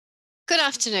Good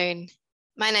afternoon.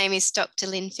 My name is Dr.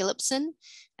 Lynn Phillipson,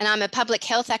 and I'm a public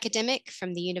health academic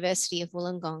from the University of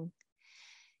Wollongong.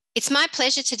 It's my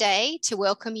pleasure today to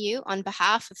welcome you on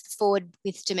behalf of the Forward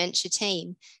with Dementia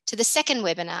team to the second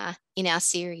webinar in our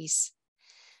series.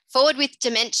 Forward with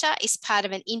Dementia is part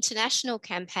of an international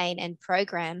campaign and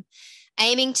program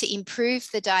aiming to improve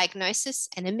the diagnosis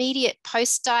and immediate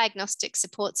post-diagnostic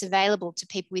supports available to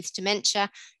people with dementia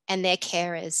and their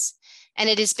carers. And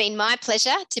it has been my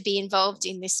pleasure to be involved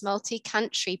in this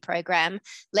multi-country program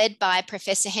led by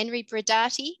Professor Henry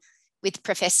Brodati, with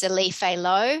Professor Lee-Fay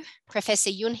Low, Professor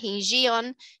Yunhee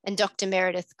Jion, and Dr.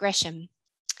 Meredith Gresham.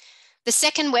 The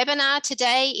second webinar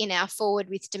today in our Forward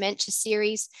with Dementia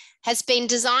series has been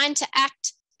designed to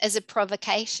act as a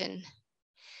provocation.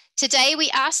 Today we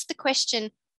ask the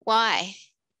question, why?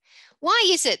 Why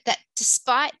is it that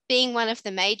despite being one of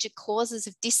the major causes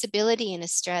of disability in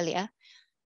Australia,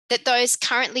 that those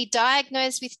currently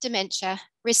diagnosed with dementia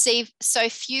receive so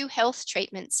few health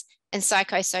treatments and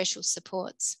psychosocial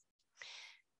supports?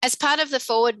 As part of the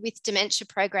Forward with Dementia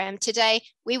program today,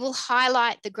 we will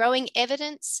highlight the growing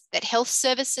evidence that health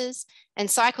services and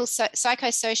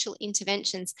psychosocial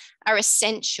interventions are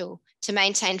essential to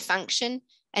maintain function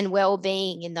and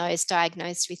well-being in those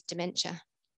diagnosed with dementia.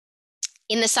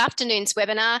 In this afternoon's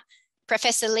webinar,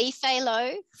 Professor Lee-Fay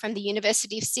Low from the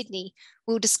University of Sydney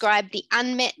will describe the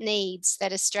unmet needs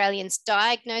that Australians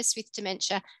diagnosed with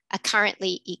dementia are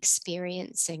currently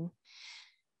experiencing.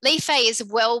 Lee-Fay is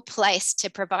well placed to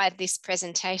provide this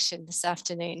presentation this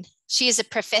afternoon. She is a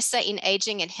professor in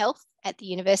ageing and health at the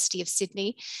University of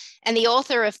Sydney and the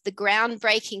author of the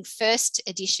groundbreaking first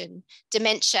edition,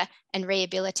 Dementia and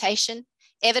Rehabilitation,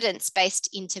 Evidence-Based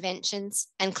Interventions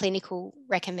and Clinical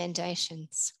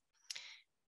Recommendations.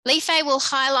 Lee-Fay will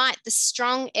highlight the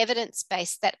strong evidence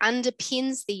base that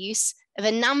underpins the use of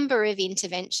a number of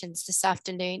interventions this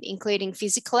afternoon, including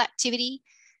physical activity,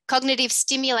 cognitive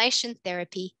stimulation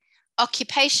therapy,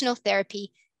 occupational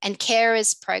therapy, and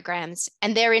carers programs,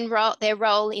 and their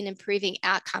role in improving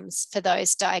outcomes for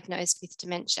those diagnosed with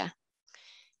dementia.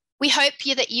 We hope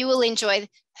that you will enjoy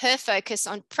her focus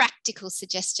on practical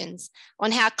suggestions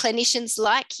on how clinicians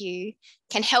like you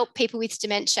can help people with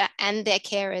dementia and their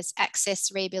carers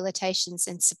access rehabilitations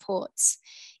and supports,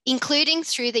 including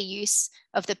through the use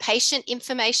of the patient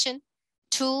information,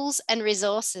 tools and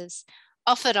resources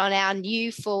offered on our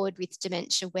new Forward with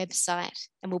Dementia website.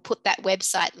 And we'll put that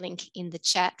website link in the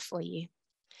chat for you.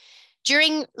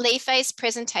 During Lee-Fay's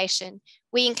presentation,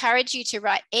 we encourage you to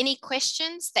write any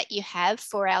questions that you have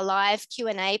for our live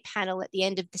Q&A panel at the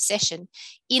end of the session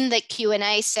in the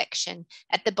Q&A section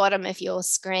at the bottom of your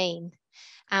screen.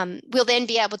 We'll then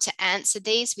be able to answer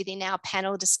these within our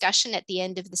panel discussion at the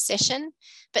end of the session.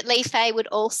 But Lee-Fay would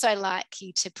also like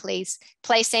you to please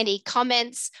place any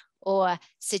comments or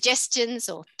suggestions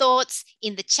or thoughts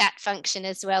in the chat function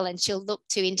as well, and she'll look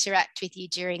to interact with you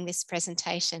during this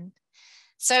presentation.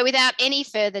 So without any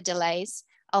further delays,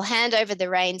 I'll hand over the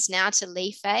reins now to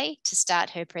Lee-Fay to start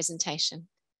her presentation.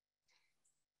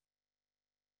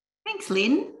 Thanks,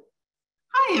 Lynn.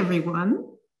 Hi, everyone.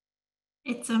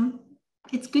 It's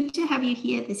good to have you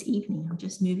here this evening. I'm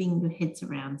just moving your heads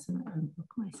around so that I don't look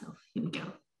myself. Here we go.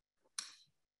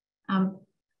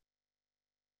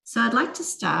 So I'd like to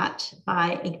start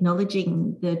by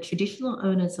acknowledging the traditional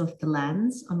owners of the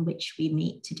lands on which we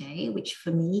meet today, which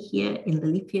for me here in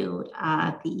Lilyfield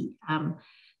are the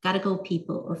Gadigal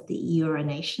people of the Eora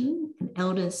Nation, and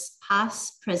elders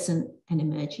past, present and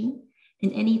emerging,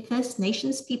 and any First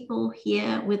Nations people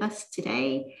here with us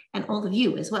today, and all of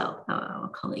you as well, our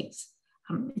colleagues.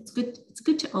 It's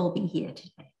good to all be here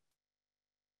today.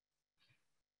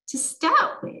 To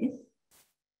start with,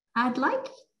 I'd like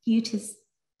you to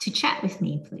chat with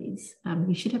me, please.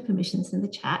 You should have permissions in the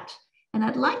chat. And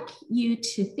I'd like you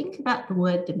to think about the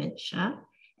word dementia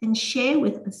and share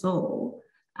with us all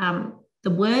the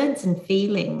words and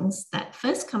feelings that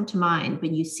first come to mind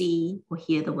when you see or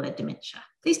hear the word dementia.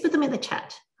 Please put them in the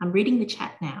chat. I'm reading the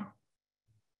chat now.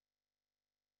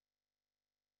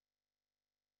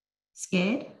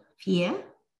 Scared, fear.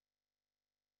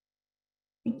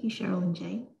 Thank you, Cheryl and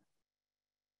Jane.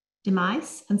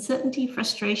 Demise, uncertainty,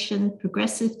 frustration,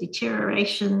 progressive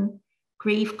deterioration,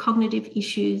 grief, cognitive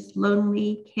issues,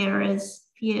 lonely, carers,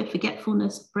 fear,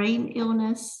 forgetfulness, brain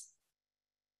illness,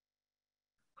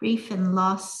 grief and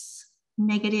loss,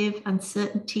 negative,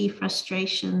 uncertainty,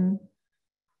 frustration,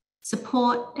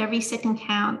 support, every second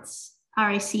counts,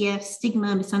 RACF,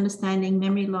 stigma, misunderstanding,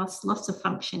 memory loss, loss of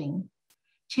functioning,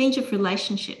 change of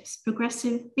relationships,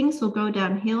 progressive, things will go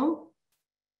downhill,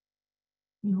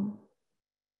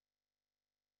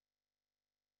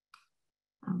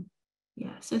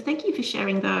 Yeah, so thank you for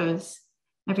sharing those,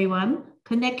 everyone.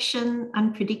 Connection,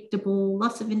 unpredictable,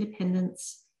 loss of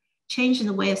independence, change in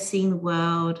the way of seeing the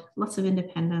world, loss of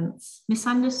independence,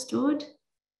 misunderstood,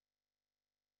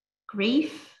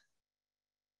 grief,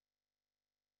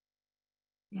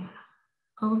 yeah,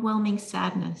 overwhelming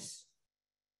sadness.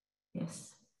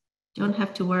 Yes, don't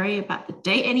have to worry about the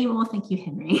date anymore. Thank you,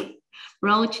 Henry.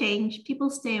 Role change,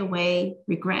 people stay away,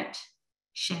 regret,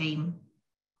 shame.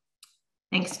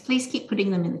 Thanks. Please keep putting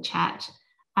them in the chat.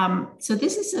 So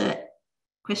this is a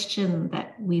question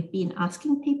that we've been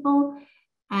asking people,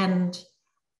 and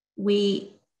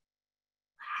we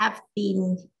have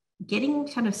been getting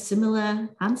kind of similar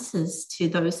answers to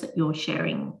those that you're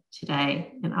sharing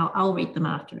today. And I'll read them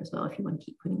after as well if you want to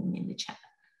keep putting them in the chat.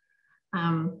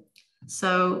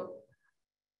 So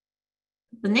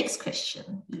the next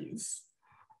question is,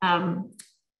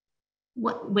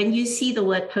 when you see the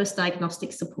word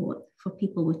post-diagnostic support for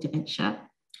people with dementia,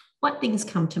 what things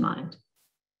come to mind?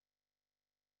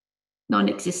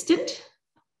 Non-existent.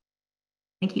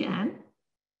 Thank you, Anne.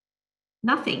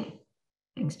 Nothing.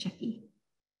 Thanks, Jackie.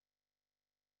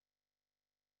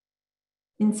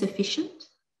 Insufficient.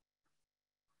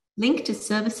 Link to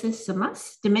services is a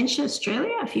must. Dementia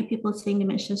Australia. A few people are saying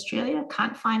Dementia Australia.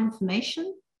 Can't find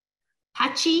information.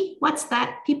 Patchy. What's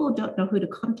that? People don't know who to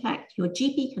contact. Your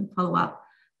GP can follow up.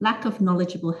 Lack of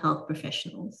knowledgeable health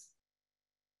professionals.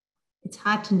 It's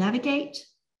hard to navigate.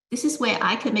 This is where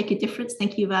I can make a difference.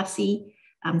 Thank you, Vasi.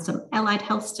 Some allied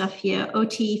health stuff here,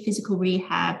 OT, physical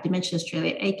rehab, Dementia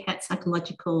Australia, ACAT,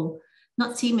 psychological,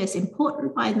 not seen as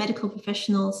important by medical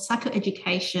professionals,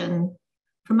 psychoeducation,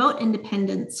 promote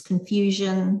independence,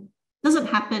 confusion, doesn't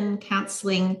happen,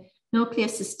 counselling, no clear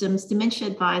systems, dementia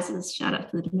advisors, shout out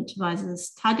to the dementia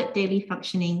advisors, target daily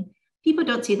functioning, people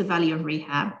don't see the value of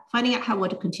rehab, finding out how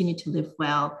to continue to live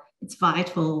well, it's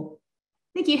vital.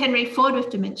 Thank you, Henry. Forward with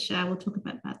dementia. We'll talk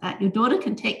about that. Your daughter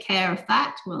can take care of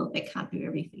that. Well, they can't do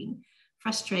everything.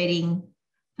 Frustrating,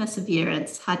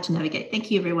 perseverance, hard to navigate. Thank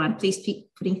you, everyone. Please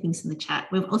keep putting things in the chat.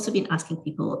 We've also been asking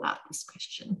people about this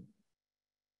question.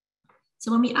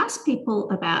 So when we ask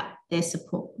people about their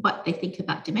support, what they think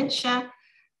about dementia,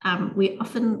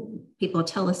 people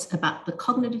tell us about the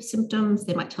cognitive symptoms.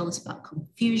 They might tell us about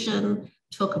confusion,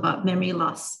 talk about memory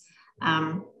loss.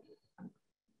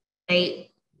 They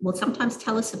will sometimes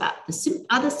tell us about the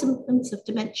other symptoms of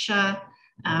dementia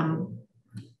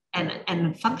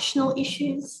and functional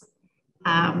issues.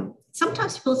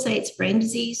 Sometimes people say it's brain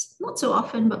disease, not so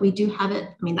often, but we do have it.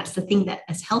 I mean, that's the thing that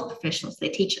as health professionals, they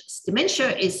teach us.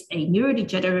 Dementia is a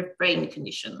neurodegenerative brain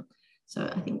condition.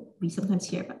 So I think we sometimes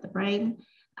hear about the brain.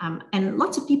 And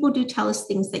lots of people do tell us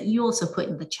things that you also put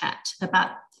in the chat about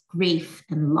grief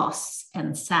and loss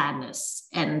and sadness.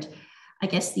 And I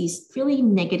guess these really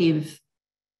negative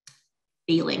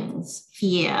feelings,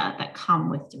 fear that come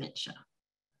with dementia.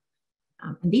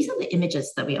 And these are the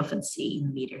images that we often see in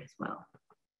the media as well.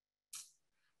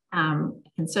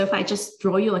 And so if I just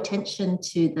draw your attention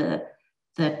to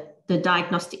the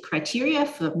diagnostic criteria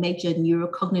for major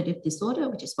neurocognitive disorder,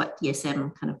 which is what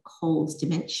DSM kind of calls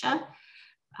dementia,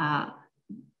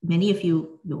 many of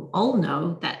you all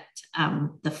know that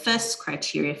the first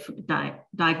criteria for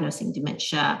diagnosing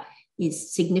dementia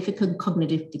is significant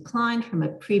cognitive decline from a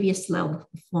previous level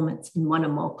of performance in one or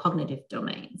more cognitive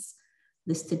domains.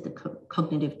 Listed the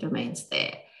cognitive domains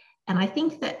there. And I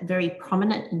think that very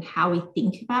prominent in how we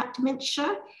think about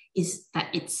dementia is that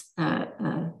it's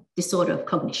a disorder of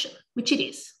cognition, which it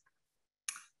is.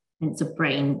 And it's a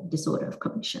brain disorder of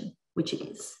cognition, which it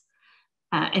is.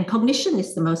 And cognition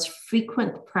is the most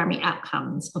frequent primary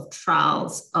outcomes of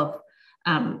trials of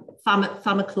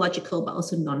pharmacological, but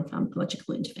also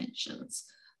non-pharmacological interventions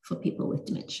for people with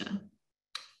dementia.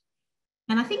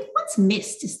 And I think what's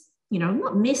missed is,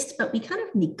 not missed, but we kind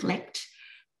of neglect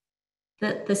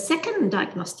the second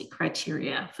diagnostic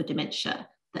criteria for dementia,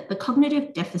 that the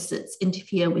cognitive deficits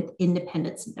interfere with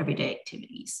independence and everyday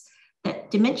activities, that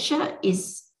dementia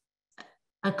is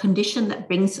a condition that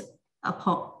brings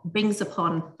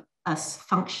upon us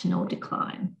functional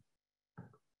decline.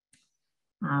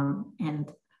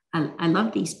 And I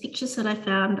love these pictures that I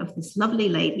found of this lovely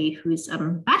lady who's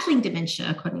battling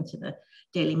dementia, according to the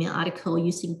Daily Mail article,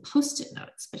 using Post-it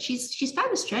notes. But she's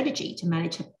found a strategy to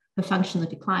manage her functional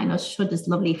decline. I showed this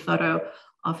lovely photo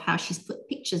of how she's put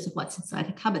pictures of what's inside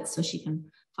her cupboard so she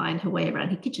can find her way around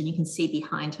her kitchen. You can see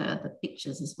behind her the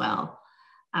pictures as well.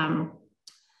 The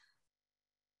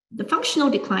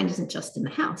functional decline isn't just in the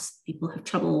house. People have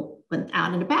trouble when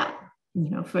out and about.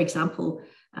 For example,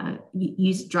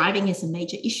 driving is a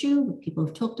major issue that people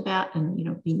have talked about, and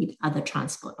we need other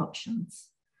transport options.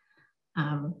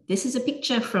 This is a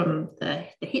picture from the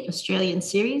hit Australian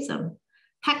series,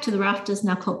 Packed to the Rafters,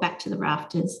 now called Back to the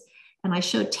Rafters. And I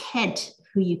show Ted,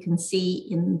 who you can see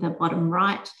in the bottom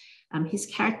right. His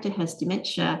character has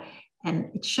dementia, and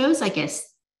it shows, I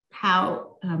guess,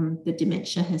 how the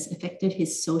dementia has affected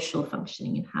his social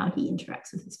functioning and how he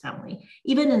interacts with his family.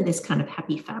 Even in this kind of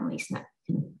happy family snap,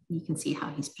 you can see how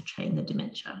he's portraying the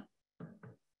dementia.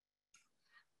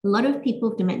 A lot of people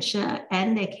with dementia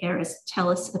and their carers tell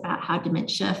us about how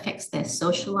dementia affects their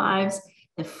social lives.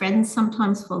 Their friends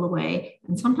sometimes fall away,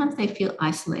 and sometimes they feel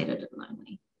isolated and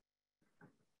lonely.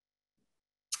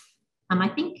 I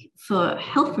think for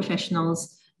health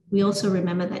professionals, we also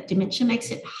remember that dementia makes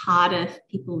it harder for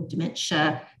people with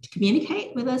dementia to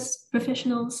communicate with us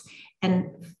professionals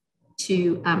and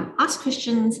to ask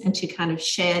questions and to kind of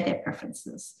share their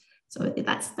preferences. So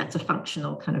that's a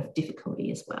functional kind of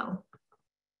difficulty as well.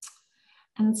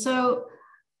 And so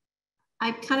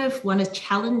I kind of want to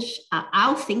challenge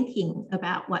our thinking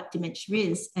about what dementia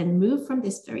is and move from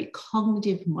this very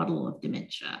cognitive model of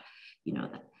dementia,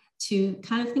 to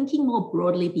kind of thinking more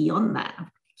broadly beyond that.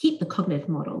 Keep the cognitive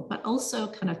model, but also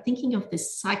kind of thinking of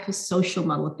this psychosocial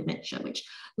model of dementia, which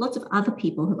lots of other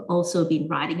people have also been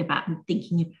writing about and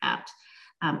thinking about,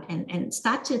 and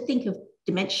start to think of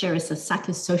dementia as a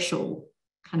psychosocial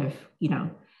kind of,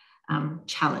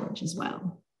 challenge as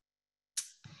well.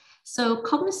 So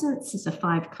Cognizance is a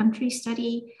 5-country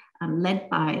study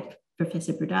led by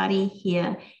Professor Brodati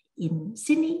here in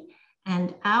Sydney,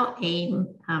 and our aim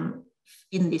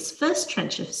in this first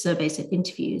tranche of surveys and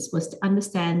interviews was to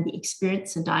understand the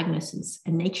experience and diagnosis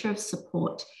and nature of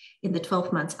support in the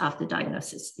 12 months after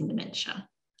diagnosis in dementia.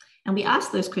 And we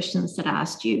asked those questions that I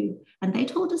asked you, and they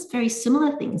told us very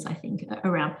similar things, I think,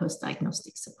 around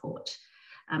post-diagnostic support.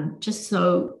 Just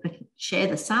so I can share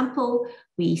the sample,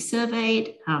 we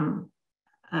surveyed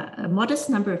a modest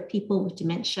number of people with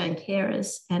dementia and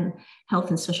carers and health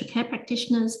and social care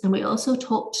practitioners, and we also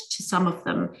talked to some of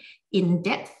them in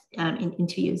depth in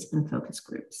interviews and focus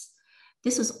groups.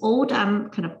 This was all done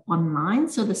kind of online,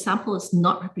 so the sample is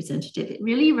not representative. It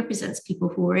really represents people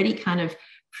who are already kind of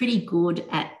pretty good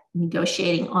at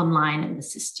negotiating online in the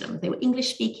system. They were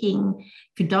English speaking,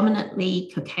 predominantly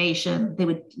Caucasian, they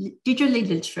were digitally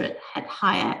literate, had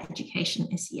higher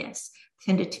education, SES,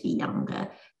 tended to be younger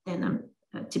than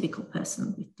a typical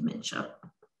person with dementia.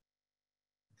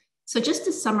 So just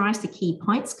to summarize the key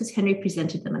points, because Henry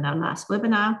presented them in our last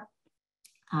webinar,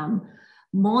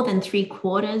 more than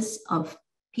 3/4 of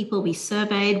people we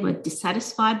surveyed were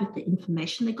dissatisfied with the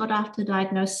information they got after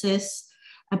diagnosis.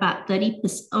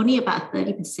 Only about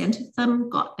 30% of them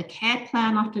got a care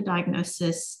plan after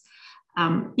diagnosis.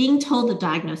 Being told the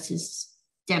diagnosis is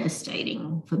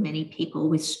devastating for many people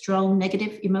with strong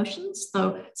negative emotions,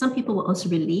 though some people were also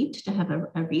relieved to have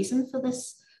a reason for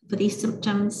these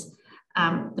symptoms.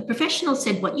 The professional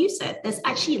said what you said, there's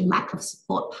actually a lack of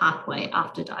support pathway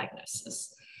after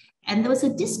diagnosis. And there was a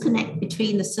disconnect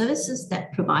between the services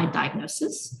that provide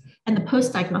diagnosis and the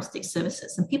post-diagnostic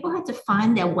services. And people had to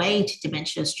find their way to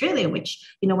Dementia Australia, which,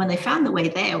 when they found the way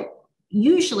there,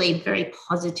 usually very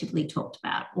positively talked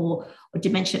about, or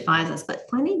dementia advisors, but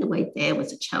finding the way there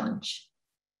was a challenge.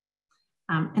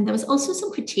 And there was also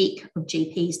some critique of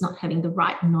GPs not having the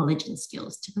right knowledge and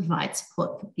skills to provide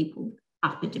support for people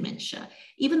after dementia,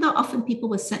 even though often people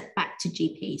were sent back to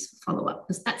GPs for follow-up,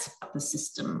 because that's what the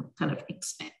system kind of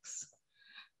expects.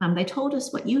 They told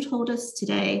us what you told us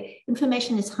today.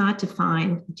 Information is hard to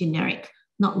find, generic,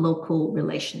 not local,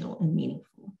 relational, and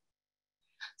meaningful.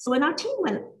 So when our team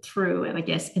went through,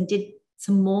 and did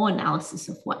some more analysis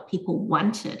of what people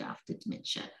wanted after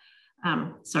dementia,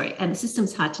 and the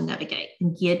system's hard to navigate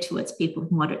and geared towards people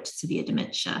with moderate to severe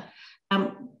dementia,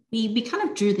 we kind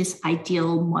of drew this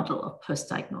ideal model of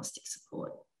post-diagnostic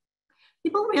support.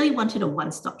 People really wanted a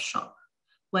one-stop shop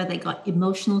where they got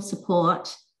emotional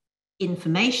support,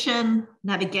 information,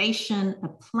 navigation, a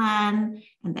plan,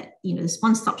 and that, this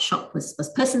one-stop shop was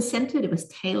person-centered. It was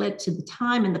tailored to the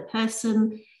time and the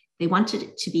person. They wanted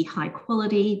it to be high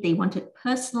quality. They wanted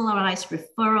personalized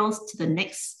referrals to the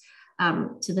next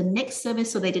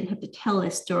service, so they didn't have to tell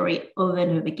their story over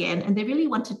and over again. And they really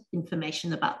wanted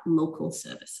information about local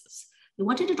services. They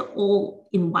wanted it all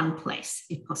in one place,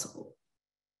 if possible.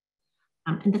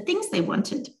 And the things they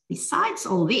wanted, besides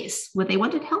all this, were they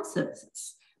wanted health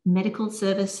services, medical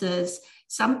services.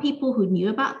 Some people who knew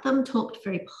about them talked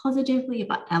very positively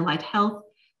about allied health,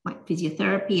 like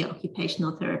physiotherapy,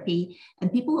 occupational therapy.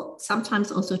 And people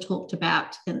sometimes also talked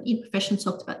about, and professionals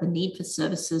talked about the need for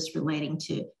services relating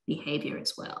to behavior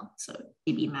as well, so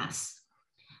EBMAS.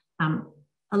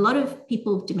 A lot of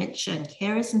people with dementia and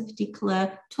carers in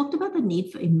particular talked about the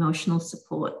need for emotional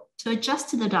support to adjust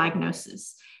to the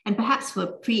diagnosis, and perhaps for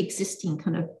pre-existing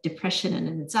kind of depression and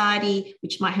anxiety,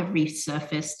 which might have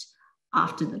resurfaced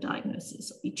after the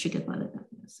diagnosis or be triggered by the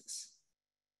diagnosis.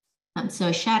 So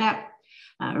a shout out,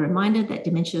 a reminder that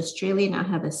Dementia Australia now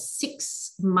have a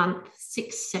 6-month,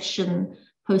 6-session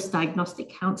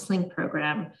post-diagnostic counselling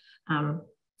program.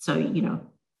 So, you know,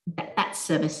 that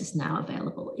service is now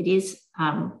available. It is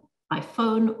by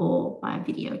phone or by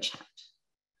video chat.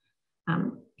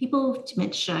 People with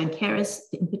dementia and carers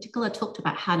in particular talked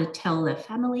about how to tell their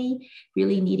family,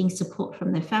 really needing support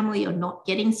from their family or not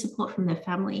getting support from their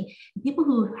family. People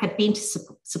who had been to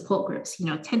support groups, you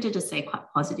know, tended to say quite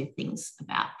positive things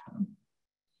about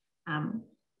them.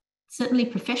 Certainly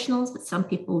professionals, but some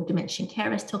people with dementia and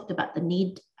carers talked about the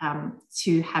need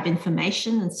to have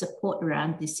information and support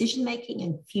around decision-making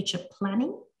and future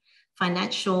planning,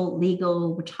 financial,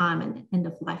 legal, retirement,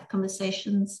 end-of-life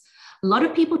conversations. A lot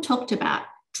of people talked about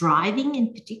driving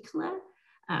in particular,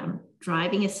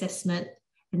 driving assessment,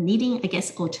 and needing, I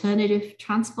guess, alternative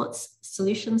transport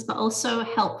solutions, but also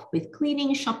help with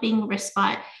cleaning, shopping,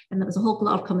 respite. And there was a whole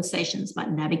lot of conversations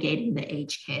about navigating the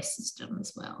aged care system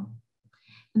as well.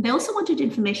 And they also wanted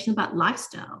information about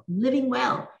lifestyle, living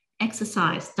well,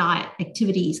 exercise, diet,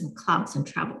 activities, and clubs and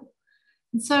travel.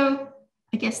 And so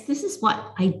I guess this is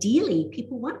what ideally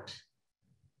people want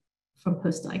from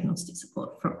post-diagnostic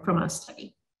support from our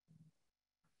study.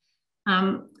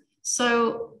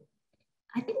 So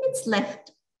I think it's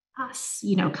left us,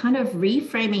 you know, kind of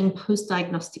reframing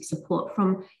post-diagnostic support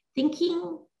from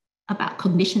thinking about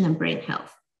cognition and brain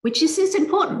health, which is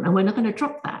important, and we're not going to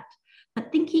drop that,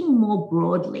 but thinking more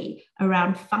broadly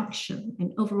around function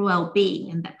and overall well-being,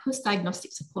 and that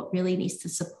post-diagnostic support really needs to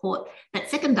support that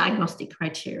second diagnostic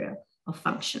criteria of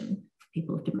function for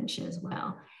people with dementia as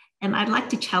well. And I'd like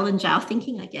to challenge our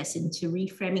thinking, I guess, into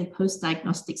reframing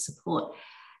post-diagnostic support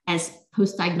as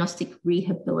post-diagnostic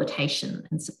rehabilitation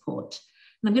and support.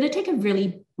 And I'm going to take a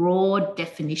really broad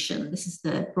definition. This is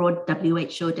the broad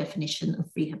WHO definition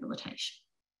of rehabilitation.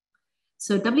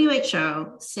 So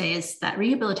WHO says that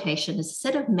rehabilitation is a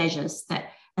set of measures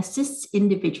that assists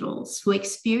individuals who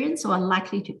experience or are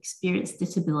likely to experience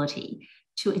disability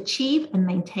to achieve and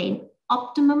maintain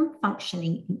optimum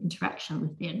functioning in interaction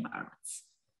with their environments.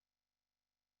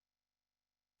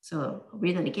 So I'll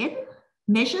read that again.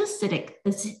 Measures that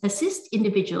assist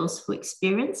individuals who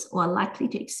experience or are likely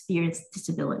to experience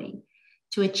disability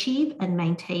to achieve and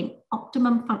maintain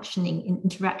optimum functioning in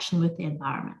interaction with their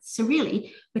environments. So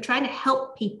really, we're trying to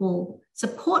help people,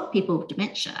 support people with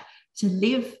dementia to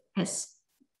live as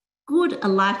good a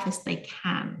life as they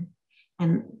can,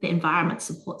 and the environment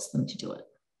supports them to do it.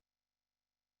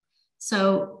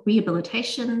 So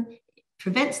rehabilitation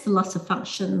prevents the loss of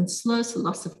function, slows the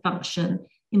loss of function,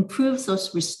 improves or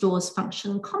restores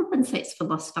function, compensates for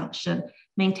lost function,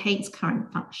 maintains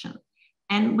current function.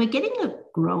 And we're getting a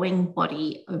growing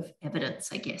body of evidence,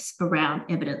 I guess, around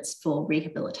evidence for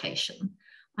rehabilitation.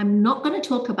 I'm not going to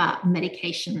talk about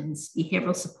medications,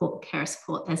 behavioral support, care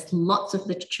support. There's lots of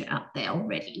literature out there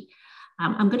already.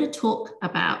 I'm going to talk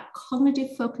about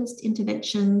cognitive-focused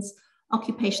interventions,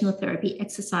 occupational therapy,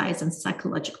 exercise, and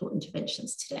psychological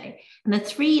interventions today. And the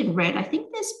three in red, I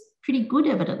think there's pretty good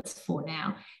evidence for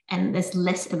now, and there's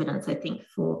less evidence, I think,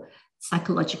 for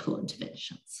psychological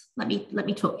interventions. Let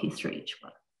me talk you through each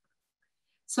one.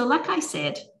 So like I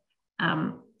said,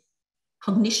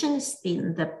 cognition has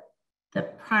been the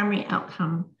primary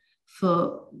outcome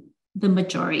for the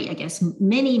majority, I guess,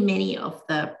 many of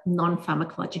the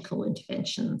non-pharmacological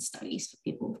intervention studies for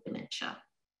people with dementia.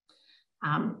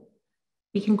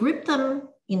 We can group them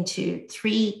into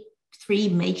three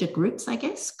major groups, I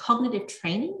guess. Cognitive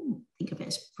training, think of it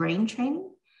as brain training,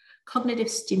 cognitive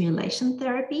stimulation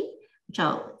therapy, which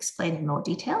I'll explain in more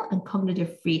detail, and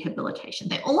cognitive rehabilitation.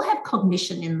 They all have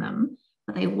cognition in them,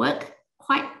 but they work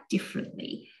quite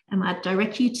differently. And I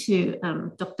direct you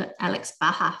to Dr. Alex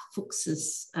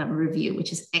Baha-Fuchs's review,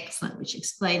 which is excellent, which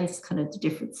explains kind of the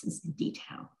differences in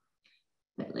detail.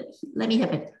 But let me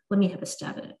have a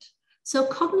stab at it. So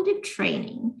cognitive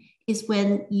training is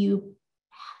when you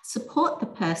support the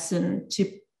person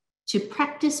to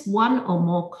practice one or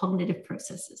more cognitive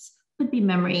processes. Could be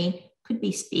memory, could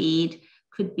be speed,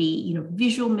 could be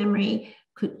visual memory,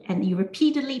 and you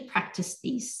repeatedly practice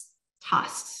these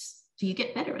tasks so you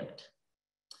get better at it.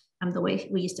 The way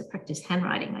we used to practice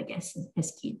handwriting, I guess,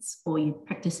 as kids, or you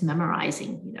practice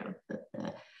memorizing,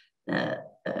 the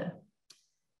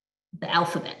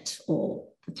alphabet or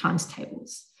the times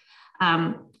tables.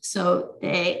 So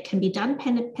they can be done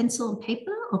pencil and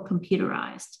paper or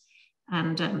computerized.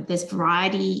 And there's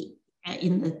variety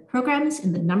in the programs,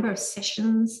 in the number of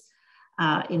sessions,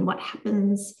 in what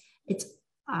happens. It's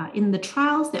In the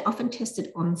trials, they're often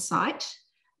tested on site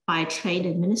by trained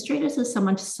administrators or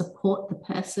someone to support the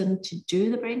person to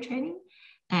do the brain training,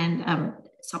 and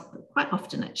quite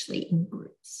often actually in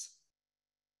groups.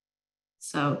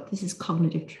 So this is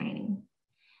cognitive training.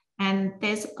 And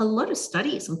there's a lot of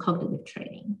studies on cognitive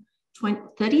training,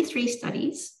 33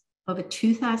 studies, over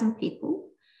 2,000 people.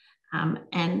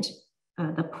 And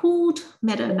the pooled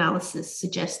meta-analysis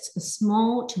suggests a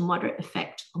small to moderate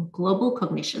effect on global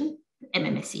cognition,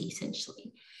 MMSE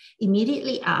essentially,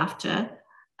 immediately after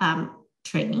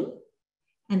training.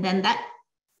 And then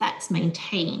that's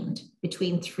maintained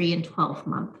between 3 and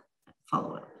 12-month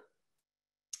follow-up.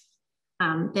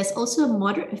 There's also a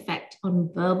moderate effect on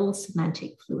verbal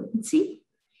semantic fluency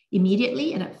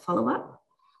immediately and at follow-up,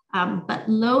 but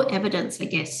low evidence, I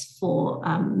guess, for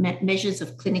measures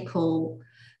of clinical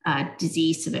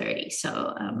disease severity.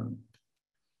 So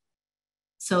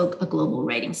a global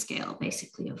rating scale,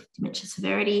 basically, of dementia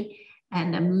severity,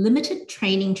 and limited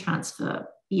training transfer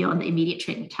beyond the immediate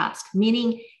training task,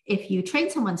 meaning if you train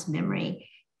someone's memory,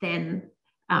 then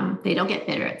they don't get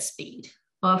better at speed.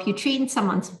 Or if you train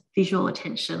someone's visual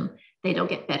attention, they don't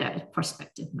get better at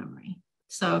prospective memory.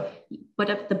 So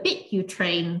whatever the bit you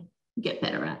train, you get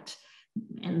better at.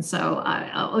 And so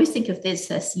I always think of this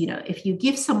as, if you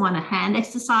give someone a hand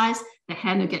exercise, their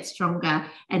hand will get stronger.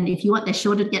 And if you want their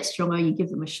shoulder to get stronger, you give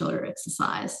them a shoulder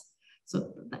exercise.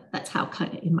 So that's how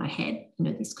kind of in my head,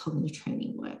 this cognitive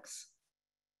training works.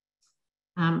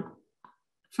 From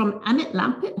Amit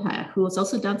Lampit, who has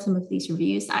also done some of these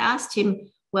reviews, I asked him,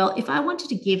 well, if I wanted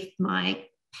to give my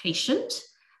patient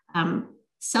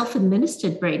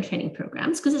self-administered brain training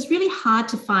programs, because it's really hard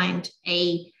to find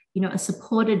a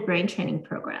supported brain training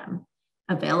program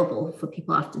available for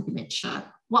people after dementia,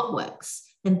 what works?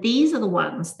 And these are the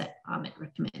ones that Amit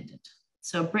recommended.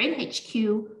 So Brain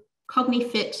HQ,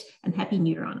 CogniFit, and Happy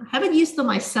Neuron. I haven't used them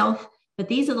myself, but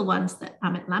these are the ones that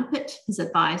Amit Lampit has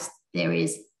advised there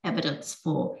is evidence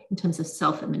for in terms of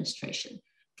self-administration.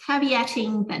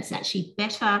 Caveating, that's actually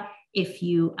better if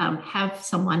you have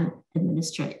someone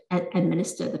administer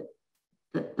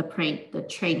the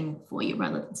training for you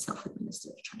rather than self-administer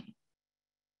the training.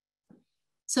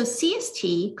 So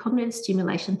CST, cognitive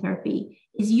stimulation therapy,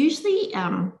 is usually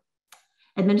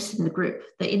administered in the group.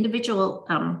 The individual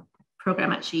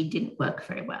program actually didn't work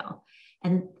very well.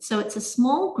 And so it's a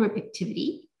small group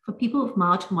activity for people with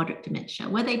mild to moderate dementia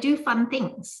where they do fun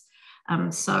things.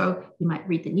 So you might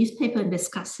read the newspaper and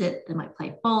discuss it. They might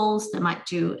play bowls. They might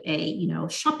do a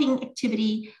shopping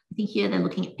activity. I think here they're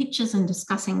looking at pictures and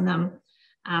discussing them.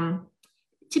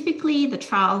 Typically, the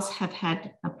trials have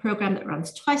had a program that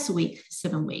runs twice a week for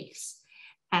 7 weeks.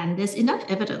 And there's enough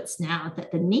evidence now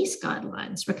that the NICE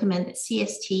guidelines recommend that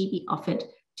CST be offered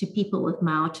to people with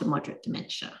mild to moderate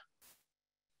dementia.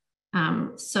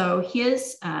 So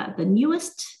here's the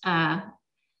newest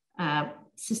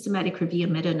systematic review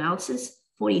and meta-analysis,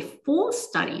 44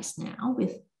 studies now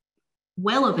with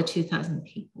well over 2,000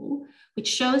 people, which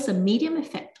shows a medium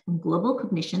effect on global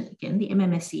cognition, again, the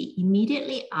MMSE,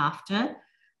 immediately after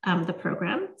the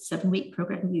program, 7-week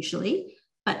program usually,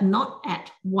 but not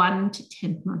at 1 to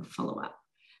 10-month follow-up.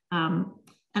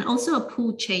 And also a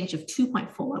pooled change of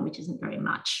 2.41, which isn't very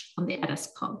much on the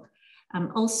ADAS-Cog.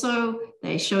 Also,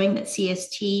 they're showing that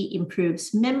CST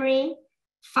improves memory,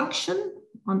 function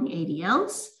on the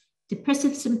ADLs,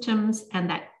 depressive symptoms, and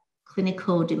that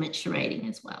clinical dementia rating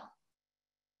as well.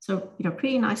 So,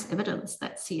 pretty nice evidence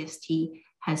that CST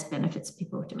has benefits for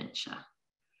people with dementia.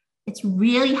 It's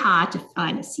really hard to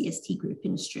find a CST group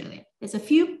in Australia. There's a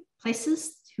few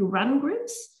places who run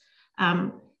groups.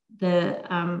 Brian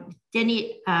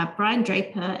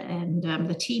Draper and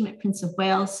the team at Prince of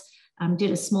Wales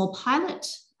did a small pilot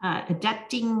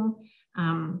adapting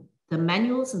the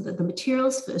manuals and the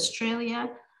materials for Australia.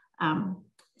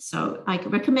 So I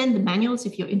recommend the manuals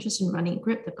if you're interested in running a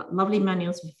group. They've got lovely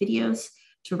manuals with videos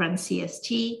to run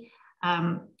CST,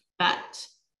 but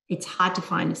it's hard to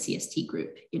find a CST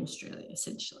group in Australia,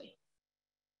 essentially.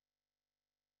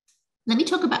 Let me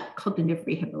talk about cognitive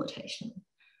rehabilitation.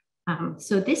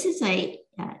 So this is a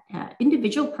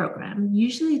individual program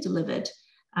usually delivered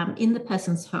in the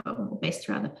person's home or based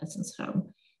around the person's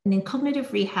home. And in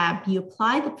cognitive rehab, you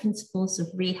apply the principles of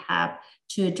rehab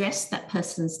to address that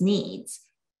person's needs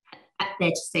at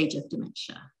their stage of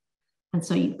dementia. And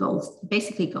so you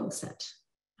basically goal set.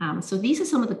 So these are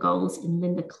some of the goals in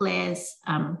Linda Clare's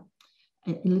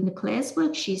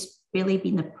work. She's really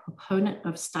been a proponent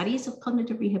of studies of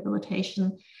cognitive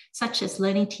rehabilitation, such as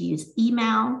learning to use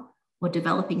email or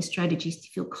developing strategies to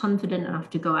feel confident enough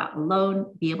to go out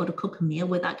alone, be able to cook a meal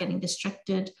without getting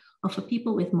distracted, or for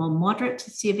people with more moderate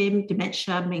to severe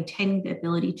dementia, maintaining the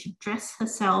ability to dress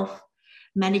herself,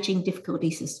 managing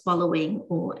difficulties of swallowing,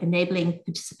 or enabling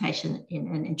participation in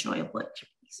an enjoyable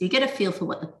activity. So you get a feel for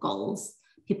what the goals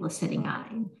people are setting are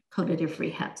in cognitive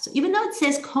rehab. So even though it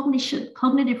says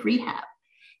cognitive rehab,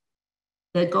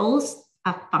 the goals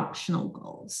are functional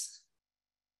goals.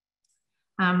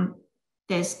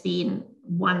 There's been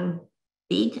one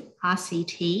big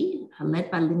RCT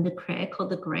led by Linda Craig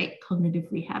called the Great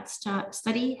Cognitive Rehab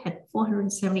Study, had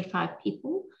 475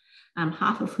 people,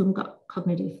 half of whom got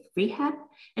cognitive rehab.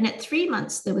 And at 3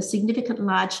 months, there were significant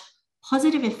large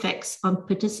positive effects on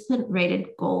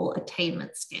participant-rated goal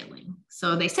attainment scaling.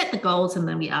 So they set the goals, and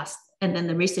then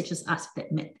the researchers asked if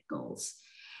they met the goals.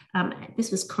 This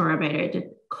was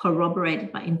corroborated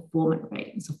by informant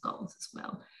ratings of goals as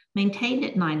well, maintained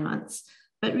at 9 months.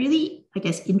 But really, I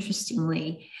guess,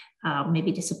 interestingly,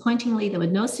 maybe disappointingly, there were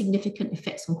no significant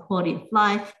effects on quality of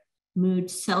life, mood,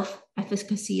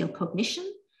 self-efficacy, or cognition,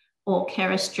 or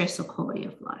carer stress or quality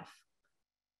of life.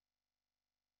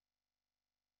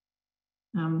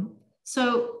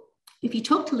 So if you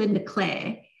talk to Linda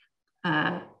Clare,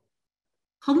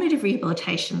 cognitive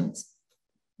rehabilitation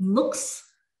looks,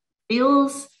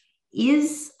 feels,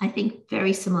 is, I think,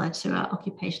 very similar to our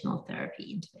occupational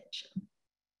therapy intervention.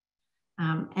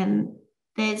 And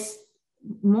there's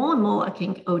more and more, I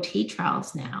think, OT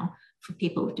trials now for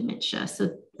people with dementia.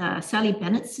 So Sally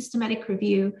Bennett's systematic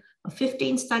review of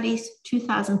 15 studies,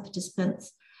 2,000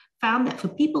 participants, found that for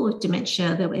people with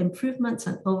dementia, there were improvements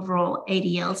in overall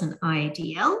ADLs and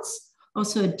IADLs,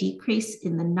 also a decrease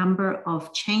in the number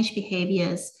of change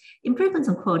behaviors, improvements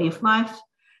in quality of life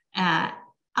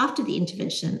after the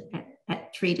intervention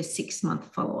at 3 to 6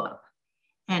 month follow-up.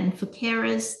 And for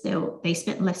carers, they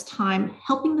spent less time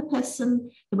helping the person,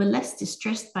 they were less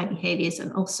distressed by behaviors,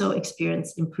 and also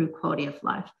experienced improved quality of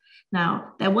life.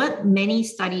 Now, there weren't many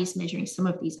studies measuring some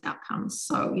of these outcomes.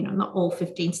 So, not all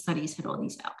 15 studies had all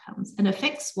these outcomes. And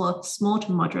effects were small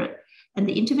to moderate, and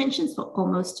the interventions were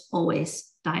almost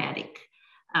always dyadic.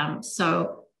 The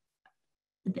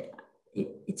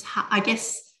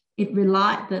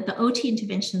OT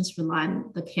interventions rely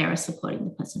on the carer supporting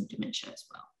the person with dementia as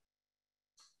well.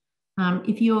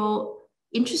 If you're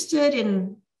interested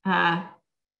in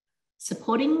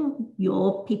supporting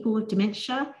your people with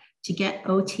dementia to get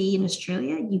OT in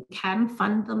Australia, you can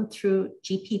fund them through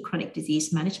GP chronic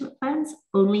disease management plans,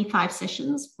 only 5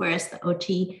 sessions, whereas the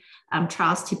OT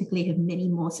trials typically have many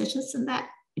more sessions than that,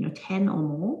 10 or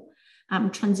more.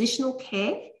 Transitional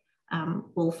care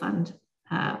will fund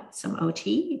some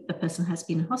OT if the person has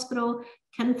been in hospital,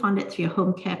 can fund it through a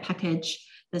home care package.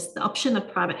 There's the option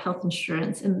of private health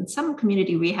insurance, and some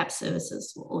community rehab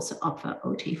services will also offer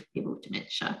OT for people with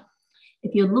dementia.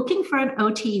 If you're looking for an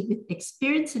OT with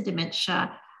experience in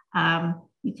dementia,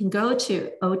 you can go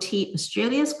to OT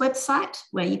Australia's website,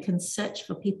 where you can search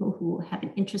for people who have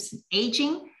an interest in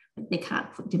aging, but they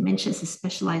can't put dementia as a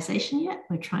specialization yet.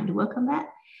 We're trying to work on that.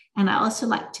 And I also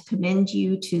like to commend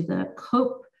you to the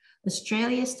COPE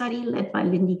Australia study led by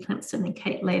Lindy Clemson and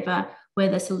Kate Laver, where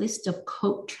there's a list of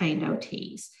COPE-trained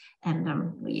OTs. And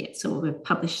so we've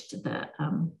published the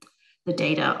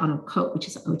data on COPE, which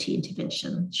is an OT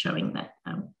intervention, showing that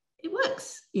it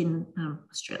works in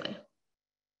Australia.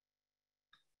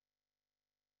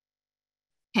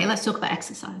 Okay, let's talk about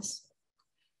exercise.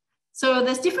 So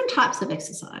there's different types of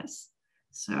exercise.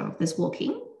 So there's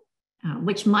walking,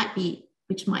 which might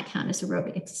count as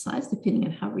aerobic exercise, depending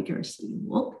on how rigorously you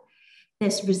walk.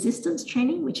 There's resistance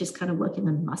training, which is kind of working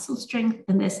on muscle strength.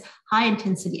 And there's high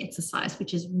intensity exercise,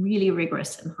 which is really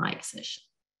rigorous and high exertion.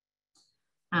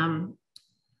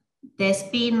 There's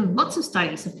been lots of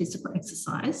studies of physical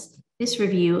exercise. This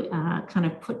review kind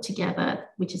of put together,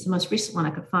 which is the most recent one I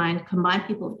could find, combined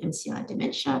people with MCI and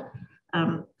dementia.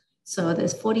 So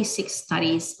there's 46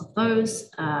 studies of those,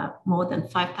 more than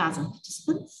 5,000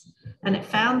 participants. And it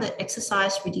found that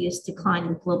exercise reduced decline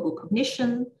in global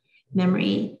cognition,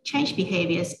 memory, change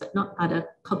behaviors, but not other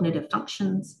cognitive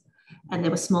functions. And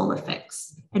there were small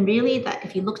effects. And really that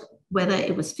if you looked whether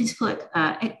it was physical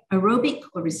aerobic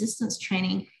or resistance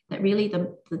training, that really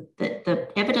the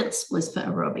evidence was for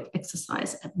aerobic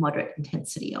exercise at moderate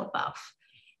intensity or above.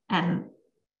 And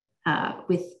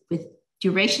with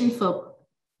duration for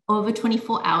over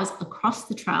 24 hours across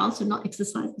the trial, so not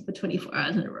exercising for 24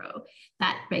 hours in a row,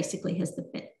 that basically has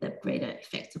the greater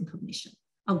effect on cognition,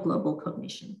 on global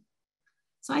cognition.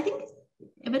 So I think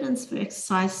evidence for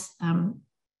exercise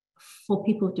for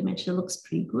people with dementia looks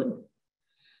pretty good.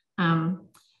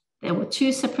 There were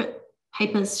 2 separate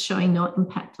papers showing no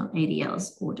impact on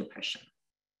ADLs or depression.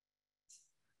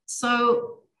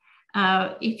 So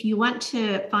if you want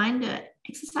to find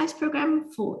exercise program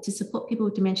to support people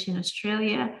with dementia in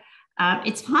Australia.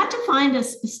 It's hard to find a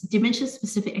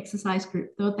dementia-specific exercise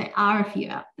group, though there are a few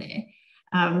out there.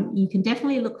 You can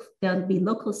definitely look, there'll be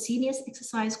local seniors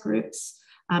exercise groups.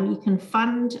 You can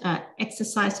fund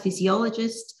exercise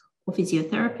physiologists or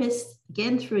physiotherapists,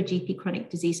 again, through a GP chronic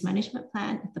disease management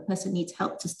plan. If the person needs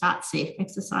help to start safe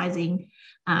exercising,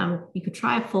 you could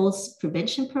try a falls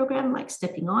prevention program like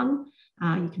Stepping On.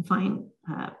 You can find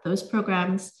those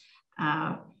programs.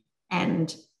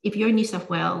 And if you're in New South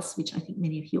Wales, which I think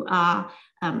many of you are,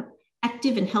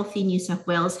 Active and Healthy New South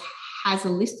Wales has a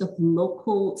list of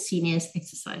local seniors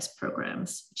exercise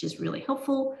programs, which is really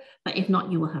helpful. But if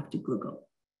not, you will have to Google.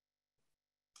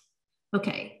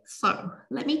 Okay, so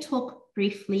let me talk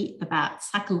briefly about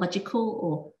psychological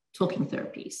or talking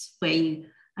therapies, where you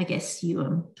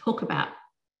talk about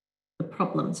the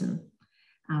problems and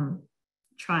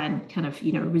try and kind of,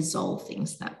 resolve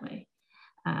things that way.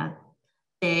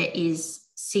 There is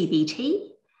CBT,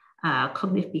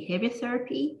 cognitive behavior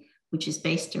therapy, which is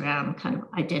based around kind of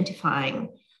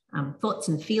identifying thoughts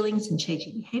and feelings and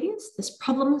changing behaviors. There's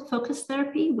problem-focused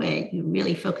therapy, where you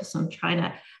really focus on trying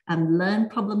to learn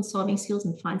problem-solving skills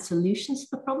and find solutions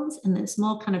to the problems. And there's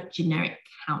more kind of generic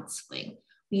counseling.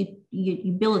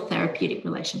 You build a therapeutic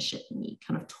relationship and you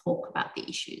kind of talk about the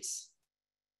issues.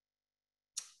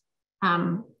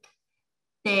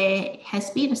 There has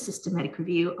been a systematic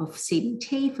review of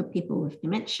CBT for people with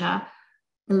dementia.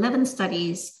 11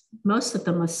 studies, most of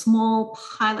them are small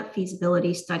pilot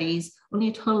feasibility studies, only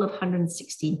a total of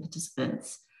 116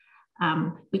 participants,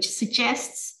 which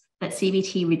suggests that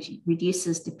CBT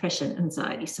reduces depression and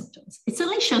anxiety symptoms. It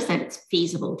certainly shows that it's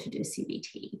feasible to do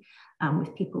CBT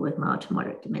with people with mild to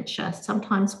moderate dementia,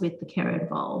 sometimes with the carer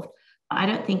involved. But I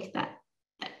don't think that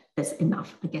there's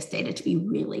enough, data to be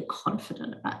really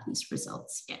confident about these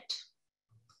results yet.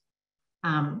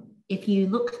 If you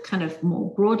look kind of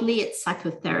more broadly at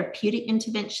psychotherapeutic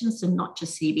interventions and not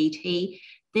just CBT,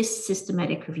 this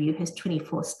systematic review has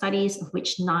 24 studies, of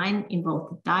which 9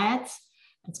 involved diets.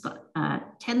 It's got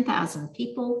 10,000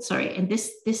 people, and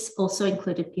this also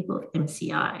included people with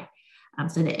MCI.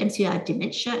 So the MCI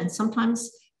dementia, and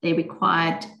sometimes they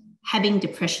required having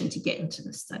depression to get into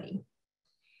the study.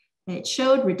 It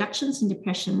showed reductions in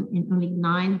depression in only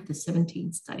 9 of the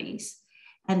 17 studies.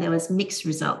 And there was mixed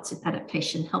results in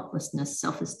adaptation, helplessness,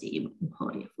 self-esteem, and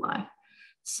quality of life.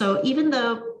 So even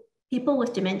though people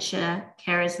with dementia,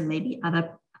 carers, and maybe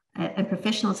other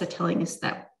professionals are telling us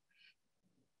that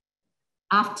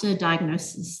after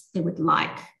diagnosis, they would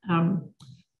like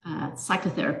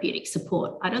psychotherapeutic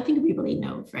support, I don't think we really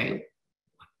know very,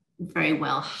 very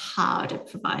well how to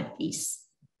provide these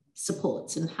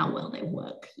supports and how well they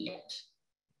work yet.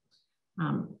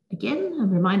 Again,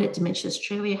 I'm reminded Dementia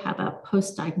Australia have a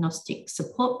post-diagnostic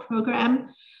support program,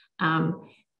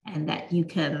 and that you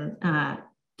can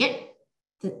get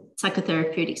the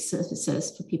psychotherapeutic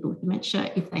services for people with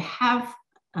dementia if they have,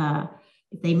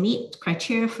 if they meet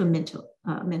criteria for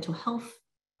mental health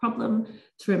problem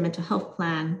through a mental health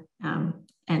plan, and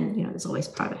there's always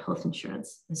private health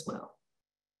insurance as well.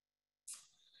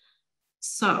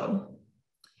 So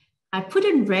I put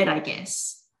in red,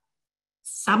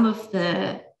 some of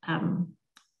the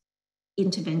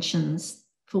interventions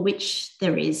for which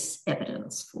there is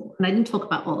evidence for. And I didn't talk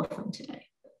about all of them today.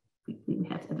 We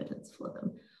have evidence for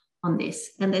them on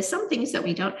this. And there's some things that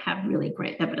we don't have really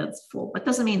great evidence for, but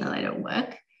doesn't mean that they don't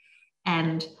work.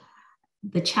 And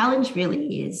the challenge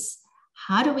really is,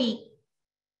 how do we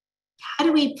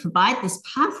provide this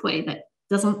pathway that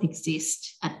doesn't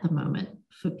exist at the moment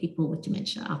for people with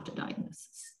dementia after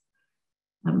diagnosis?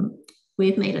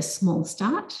 We've made a small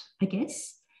start,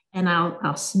 and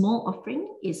our small offering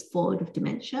is Forward with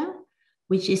Dementia,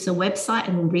 which is a website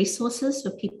and resources for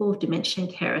people with dementia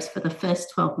and carers for the first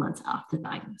 12 months after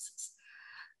diagnosis.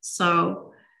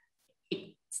 So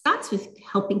it starts with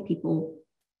helping people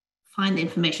find the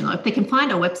information. Or if they can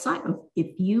find a website, or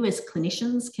if you as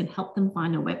clinicians can help them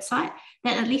find a website,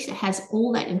 then at least it has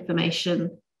all that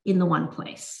information in the one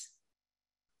place.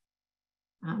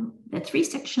 There are 3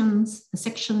 sections: a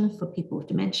section for people with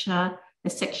dementia, a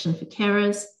section for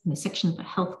carers, and a section for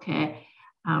healthcare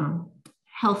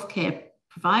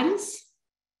providers.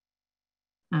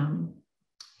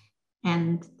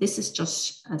 And this is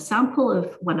just a sample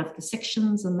of one of the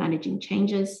sections on managing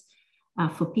changes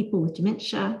for people with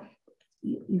dementia.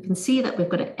 You can see that we've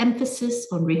got an emphasis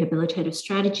on rehabilitative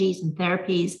strategies and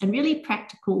therapies, and really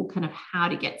practical kind of how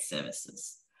to get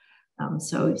services.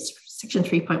 So section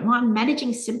 3.1,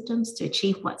 managing symptoms to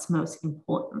achieve what's most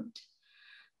important.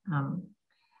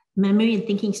 Memory and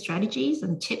thinking strategies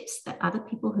and tips that other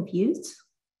people have used,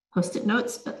 post-it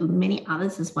notes, but many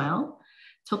others as well.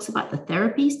 talks about the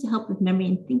therapies to help with memory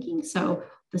and thinking. So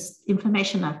this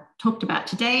information I've talked about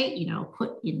today,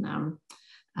 put in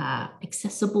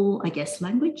accessible, I guess,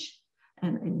 language.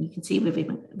 And you can see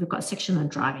we've got a section on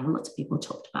driving. Lots of people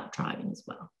talked about driving as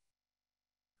well.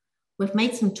 We've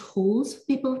made some tools for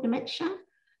people with dementia.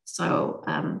 So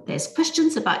there's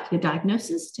questions about your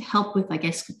diagnosis to help with, I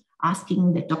guess,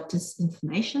 asking the doctor's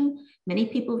information. Many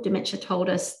people with dementia told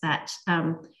us that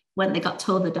when they got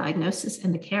told the diagnosis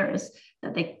and the carers,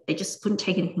 that they just couldn't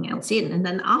take anything else in. And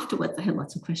then afterwards, they had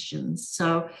lots of questions.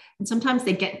 So, and sometimes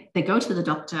they go to the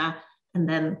doctor and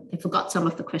then they forgot some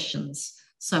of the questions.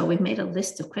 So we've made a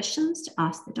list of questions to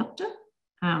ask the doctor.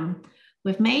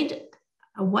 We've made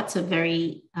what's a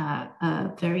very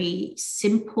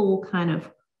simple kind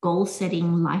of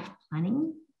goal-setting life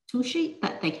planning tool sheet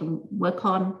that they can work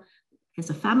on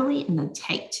as a family and then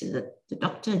take to the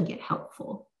doctor and get help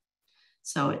for.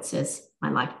 So it says my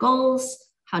life goals,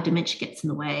 how dementia gets in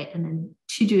the way, and then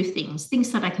to do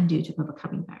things that I can do to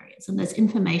overcoming barriers. And there's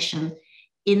information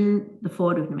in the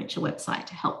Forward with Dementia website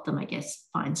to help them, I guess,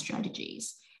 find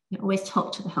strategies. You always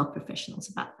talk to the health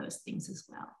professionals about those things as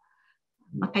well.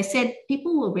 Like I said,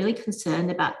 people were really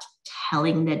concerned about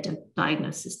telling their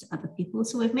diagnosis to other people.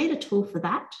 So we've made a tool for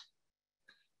that.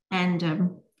 And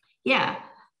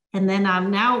and then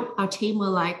now our team were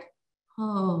like,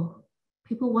 oh,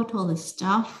 people want all this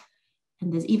stuff.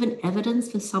 And there's even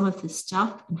evidence for some of this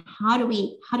stuff. And how do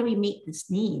we meet this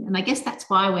need? And I guess that's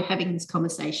why we're having this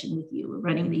conversation with you. We're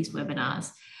running these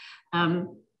webinars.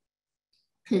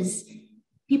 Because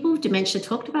people with dementia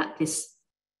talked about this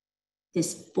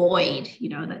void,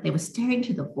 that they were staring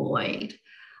to the void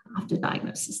after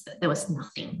diagnosis, that there was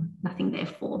nothing there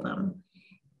for them.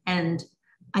 And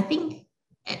I think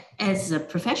as a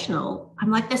professional,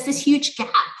 I'm like, there's this huge gap.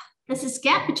 There's this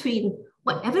gap between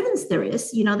what evidence there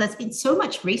is. There's been so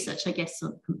much research, I guess,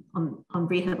 on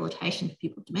rehabilitation for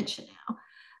people with dementia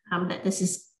now, that there's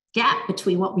this gap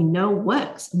between what we know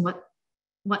works and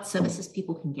what services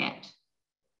people can get.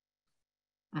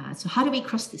 So how do we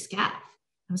cross this gap?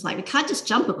 I was like, we can't just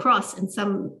jump across. And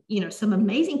some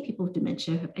amazing people with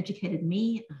dementia have educated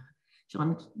me,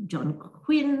 John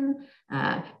Quinn,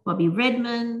 Bobby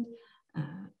Redmond,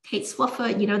 Kate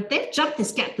Swaffer, they've jumped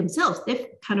this gap themselves. They've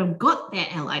kind of got their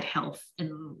allied health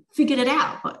and figured it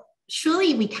out. But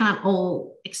surely we can't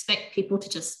all expect people to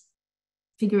just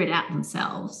figure it out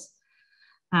themselves.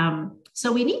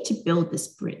 So we need to build this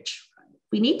bridge.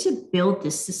 We need to build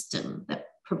this system that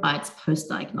provides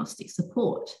post-diagnostic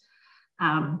support.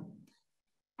 And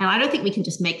I don't think we can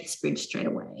just make this bridge straight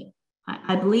away.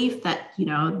 I believe that,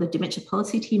 the dementia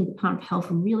policy team, the Department of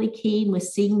Health, are really keen. We're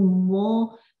seeing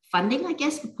more funding, I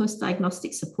guess, for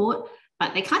post-diagnostic support,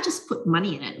 but they can't just put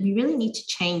money in it. We really need to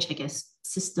change, I guess,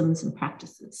 systems and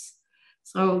practices.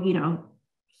 So,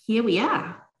 here we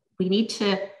are. We need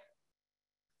to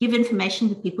give information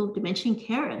to people with dementia and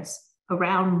carers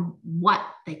around what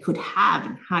they could have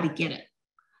and how to get it.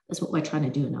 That's what we're trying to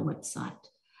do on our website.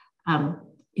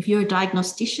 If you're a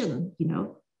diagnostician,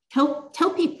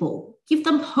 tell people, give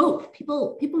them hope.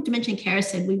 People with dementia and carers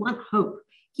said, we want hope.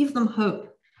 Give them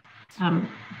hope.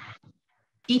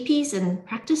 GPs and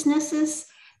practice nurses,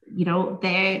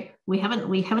 we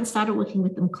haven't started working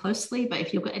with them closely, but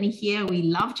if you've got any here, we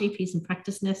love GPs and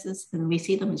practice nurses, and we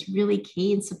see them as really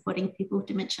key in supporting people with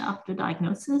dementia after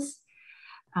diagnosis.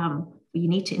 You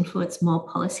need to influence more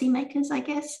policymakers, I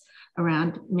guess,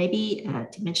 around maybe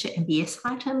dementia MBS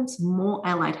items, more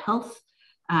allied health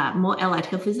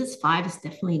visits. 5 is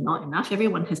definitely not enough.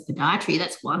 Everyone has podiatry,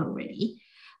 that's 1 already.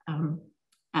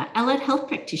 Allied health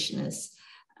practitioners,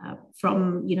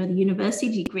 from the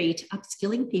university degree to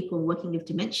upskilling people working with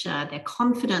dementia, their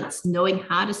confidence, knowing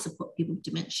how to support people with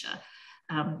dementia.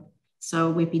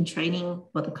 So we've been training,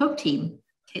 the COPE team,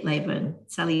 Kate Laver and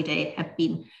Sally Day, have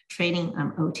been training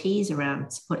OTs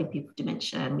around supporting people with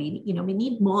dementia. And we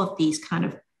need more of these kind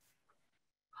of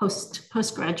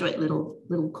postgraduate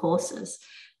little courses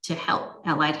to help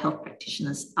allied health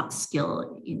practitioners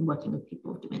upskill in working with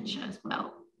people with dementia as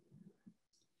well.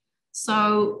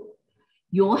 So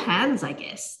your hands, I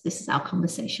guess, this is our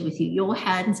conversation with you. Your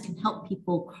hands can help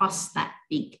people cross that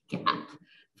big gap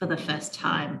for the first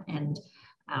time. And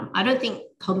I don't think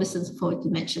Cognizance for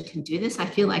Dementia can do this. I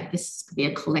feel like this could be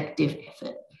a collective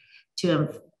effort to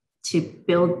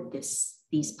build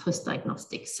these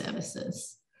post-diagnostic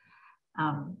services.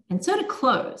 And so to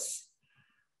close,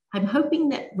 I'm hoping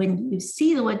that when you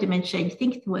see the word dementia, you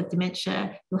think of the word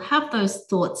dementia, you'll have those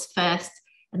thoughts first.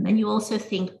 And then you also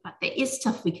think, but there is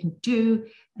stuff we can do,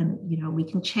 and we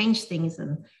can change things,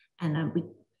 and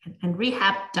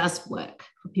rehab does work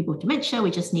for people with dementia.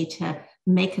 We just need to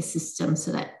make a system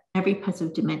so that every person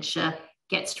with dementia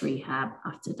gets rehab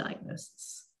after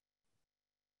diagnosis.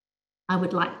 I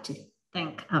would like to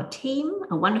thank our team,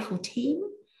 a wonderful team,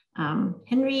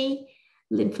 Henry,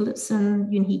 Lynn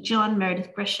Phillipson, Yoonhee John,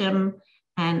 Meredith Gresham,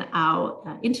 and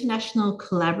our international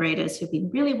collaborators who've been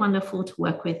really wonderful to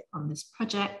work with on this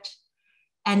project,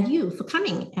 and you for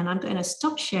coming. And I'm going to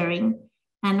stop sharing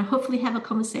and hopefully have a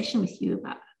conversation with you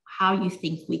about how you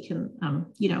think we can,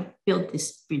 build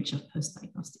this bridge of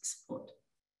post-diagnostic support.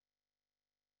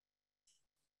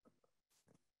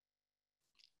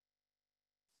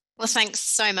 Well, thanks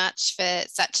so much for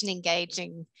such an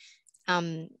engaging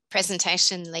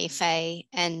presentation, Lee-Fay.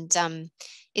 And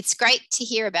it's great to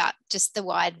hear about just the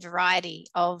wide variety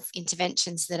of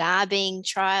interventions that are being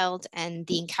trialled and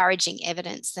the encouraging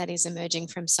evidence that is emerging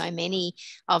from so many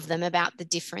of them about the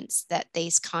difference that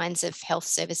these kinds of health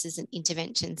services and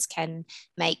interventions can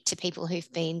make to people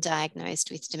who've been diagnosed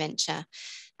with dementia.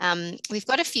 We've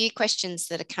got a few questions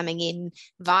that are coming in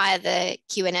via the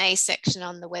Q&A section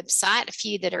on the website, a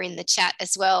few that are in the chat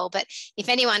as well. But if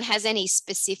anyone has any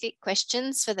specific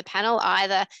questions for the panel,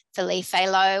 either for Lee-Fay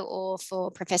or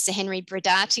for Professor Henry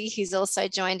Brodati, who's also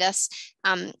joined us,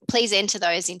 please enter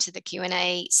those into the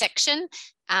Q&A section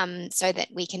so that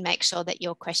we can make sure that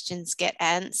your questions get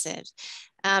answered.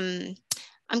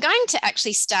 I'm going to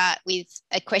actually start with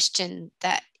a question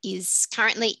that is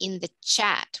currently in the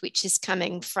chat, which is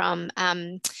coming from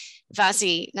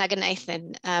Vasi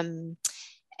Naganathan.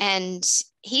 And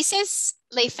he says,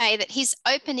 Lee-Fay, that his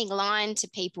opening line to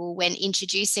people when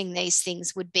introducing these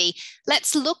things would be,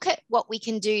 let's look at what we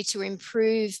can do to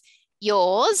improve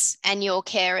yours and your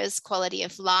carers' quality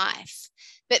of life.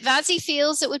 But Vasi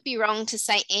feels it would be wrong to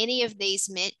say any of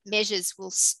these measures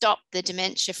will stop the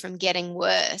dementia from getting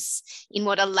worse in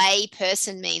what a lay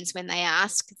person means when they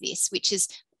ask this, which is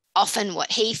often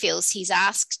what he feels he's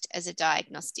asked as a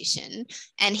diagnostician.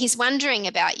 And he's wondering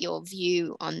about your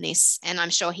view on this, and I'm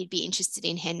sure he'd be interested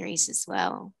in Henry's as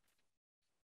well.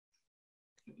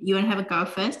 You want to have a go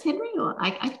first, Henry, or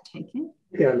I can take it?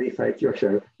 Yeah, Lee-Fay, it's your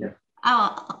show. Yeah.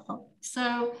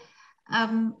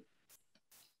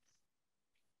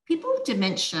 People with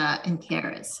dementia and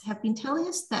carers have been telling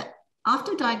us that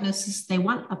after diagnosis, they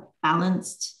want a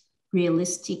balanced,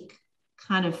 realistic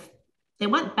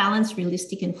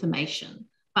information,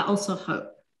 but also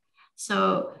hope.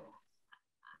 So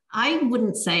I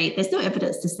wouldn't say, there's no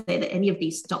evidence to say that any of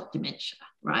these stop dementia,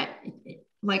 right?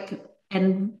 But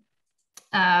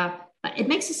it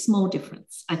makes a small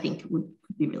difference, I think would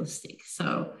be realistic.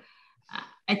 So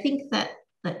I think that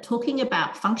talking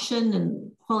about function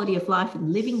and quality of life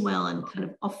and living well and kind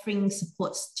of offering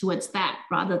supports towards that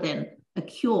rather than a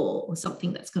cure or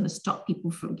something that's going to stop people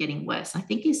from getting worse, I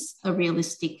think is a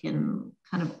realistic and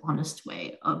kind of honest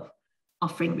way of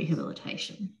offering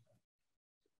rehabilitation.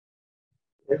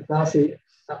 Darcy,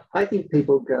 I think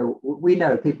we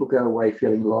know people go away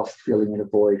feeling lost, feeling in a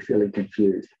void, feeling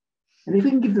confused. And if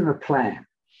we can give them a plan,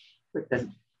 as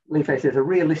Lee-Fay says, a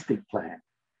realistic plan,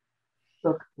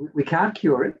 look, we can't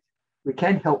cure it. We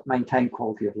can help maintain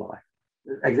quality of life,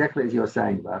 exactly as you're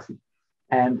saying, Vasi.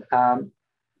 And,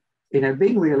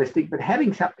 being realistic, but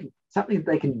having something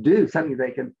they can do, something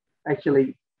they can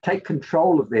actually take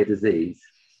control of their disease,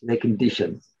 their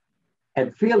condition,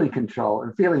 and feel in control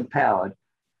and feel empowered.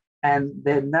 And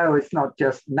then know it's not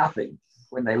just nothing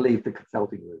when they leave the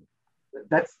consulting room.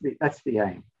 That's the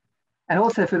aim. And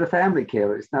also for the family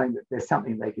carers, knowing that there's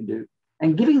something they can do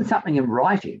and giving something in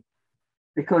writing,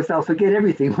 because they'll forget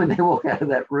everything when they walk out of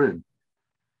that room.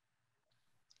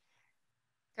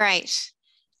 Great.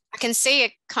 I can see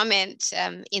a comment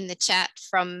in the chat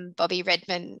from Bobby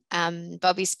Redman.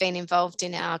 Bobby's been involved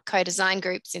in our co-design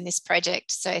groups in this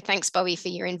project. So thanks, Bobby, for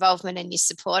your involvement and your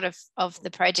support of the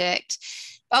project.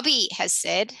 Bobby has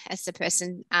said, as the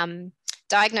person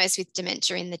diagnosed with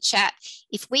dementia in the chat,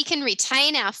 if we can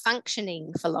retain our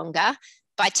functioning for longer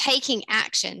by taking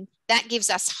action, that gives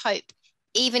us hope,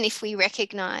 even if we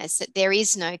recognise that there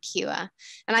is no cure.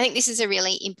 And I think this is a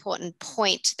really important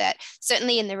point that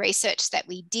certainly in the research that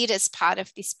we did as part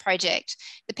of this project,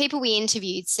 the people we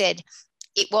interviewed said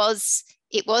it was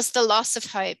the loss of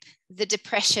hope, the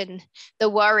depression, the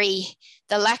worry,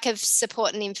 the lack of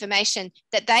support and information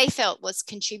that they felt was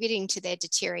contributing to their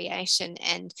deterioration.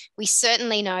 And we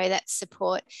certainly know that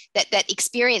support, that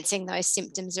experiencing those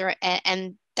symptoms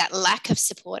and that lack of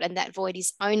support and that void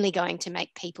is only going to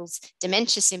make people's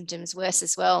dementia symptoms worse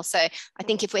as well. So I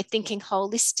think if we're thinking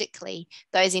holistically,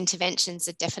 those interventions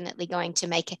are definitely going to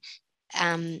make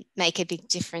a big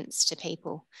difference to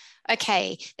people.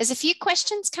 Okay, there's a few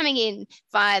questions coming in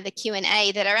via the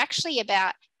Q&A that are actually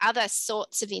about other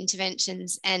sorts of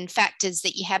interventions and factors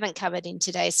that you haven't covered in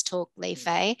today's talk,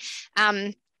 Lee-Fay.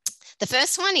 The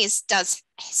first one is, does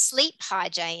sleep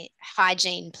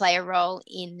hygiene play a role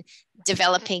in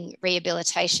developing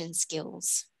rehabilitation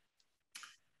skills?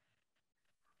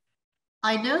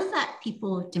 I know that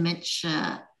people with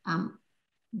dementia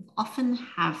often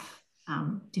have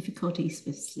difficulties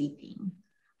with sleeping.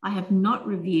 I have not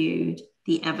reviewed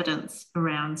the evidence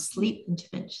around sleep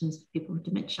interventions for people with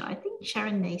dementia. I think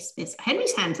Sharon may specify.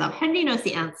 Henry's hands up. Henry knows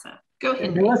the answer. Go,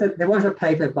 Henry. There was a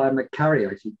paper by McCurry,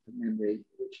 I think, from memory,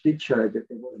 which did show that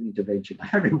there was an intervention. I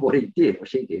don't know what he did or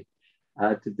she did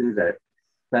to do that.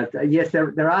 But yes,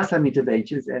 there are some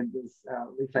interventions, and as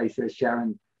Lee-Fay says,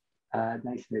 Sharon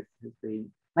Naismith has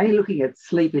been mainly looking at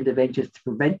sleep interventions to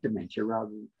prevent dementia rather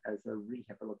than as a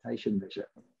rehabilitation measure.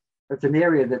 It's an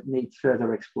area that needs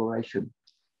further exploration.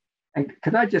 And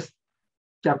could I just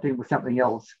jump in with something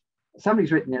else?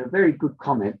 Somebody's written in a very good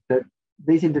comment that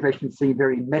these interventions seem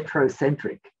very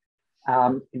metrocentric.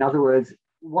 In other words,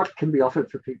 what can be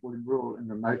offered for people in rural and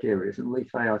remote areas? And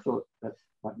Lee-Fay, I thought that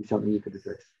might be something you could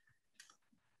address.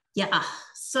 Yeah,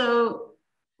 so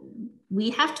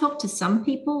we have talked to some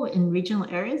people in regional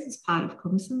areas as part of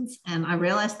Cognizance, and I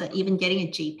realized that even getting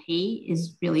a GP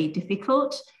is really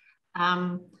difficult.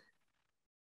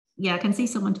 Yeah, I can see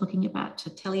someone talking about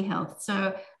telehealth.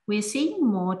 So we're seeing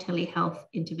more telehealth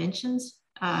interventions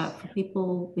for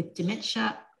people with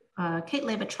dementia. Kate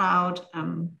Lever trialed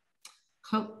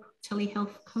COPE,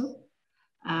 telehealth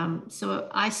COPE. So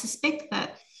I suspect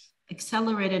that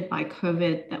accelerated by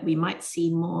COVID, that we might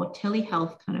see more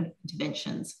telehealth kind of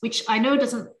interventions, which I know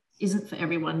isn't for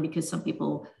everyone, because some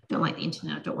people don't like the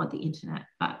internet, don't want the internet,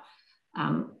 but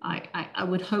I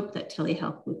would hope that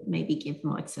telehealth would maybe give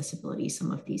more accessibility to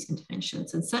some of these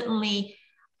interventions. And certainly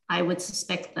I would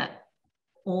suspect that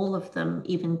all of them,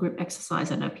 even group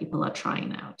exercise, I know people are trying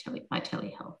now by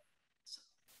telehealth.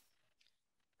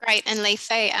 Great. And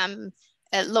Lee-Fay,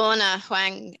 Lorna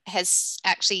Huang has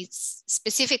actually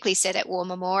specifically said at War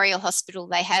Memorial Hospital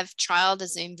they have trialled a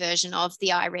Zoom version of the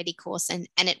iReady course, and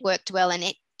it worked well, and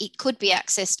it could be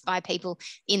accessed by people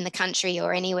in the country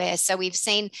or anywhere. So we've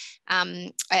seen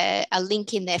a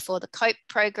link in there for the COPE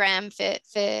program for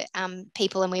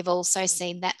people, and we've also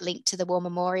seen that link to the War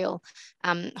Memorial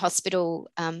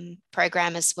Hospital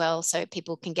program as well, so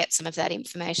people can get some of that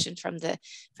information from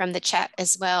the chat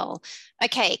as well.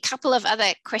 Okay, a couple of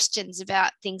other questions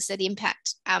about things that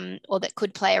impact or that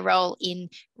could play a role in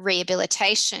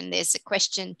rehabilitation. There's a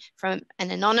question from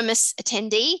an anonymous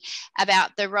attendee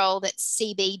about the role that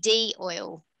CBD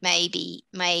oil may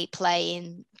play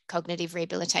in cognitive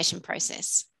rehabilitation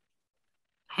process.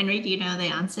 Henry, do you know the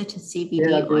answer to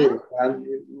CBD oil?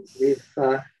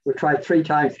 We've tried 3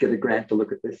 times to get a grant to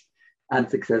look at this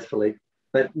unsuccessfully,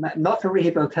 but not for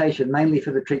rehabilitation, mainly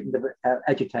for the treatment of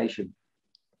agitation.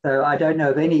 So I don't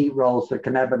know of any roles for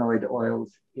cannabinoid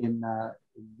oils in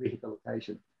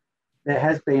rehabilitation. There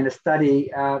has been a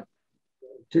study,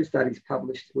 2 studies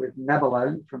published with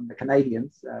nabilone from the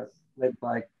Canadians, led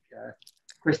by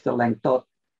Christa Langtot,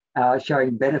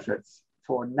 showing benefits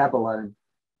for nabilone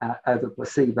over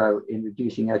placebo in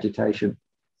reducing agitation.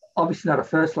 Obviously not a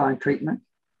first-line treatment.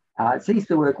 It seems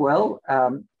to work well.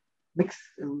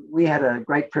 We had a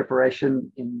great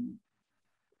preparation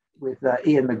with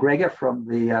Ian McGregor from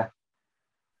the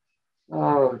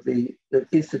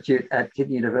institute at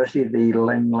Sydney University, the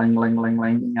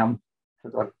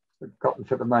forgotten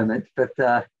for the moment, but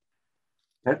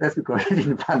that's because I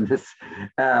didn't fund this.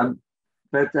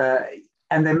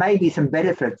 And there may be some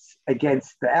benefits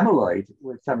against the amyloid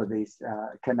with some of these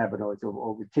cannabinoids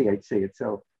or with THC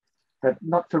itself, but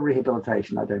not for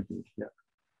rehabilitation, I don't think. Yeah.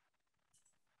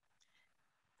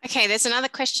 Okay, there's another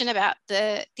question about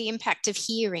the impact of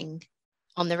hearing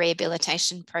on the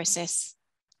rehabilitation process.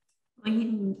 Well,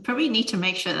 you probably need to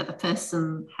make sure that the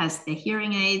person has their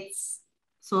hearing aids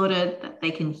sorted, that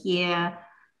they can hear.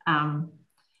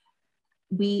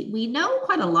 We know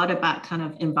quite a lot about kind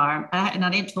of environment, and I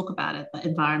didn't talk about it, but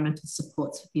environmental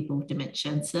supports for people with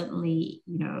dementia. And certainly,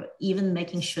 even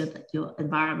making sure that your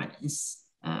environment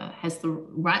has the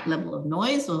right level of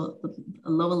noise, or a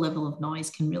lower level of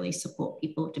noise, can really support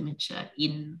people with dementia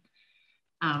in,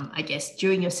 I guess,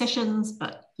 during your sessions,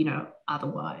 but,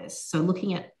 otherwise. So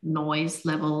looking at noise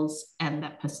levels and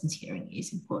that person's hearing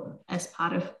is important as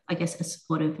part of, I guess, a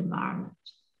supportive environment.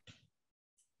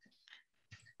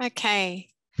 Okay.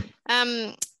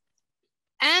 Anne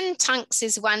Tunks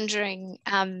is wondering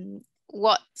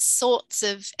what sorts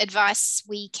of advice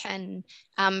we can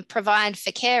provide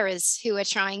for carers who are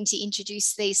trying to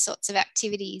introduce these sorts of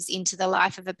activities into the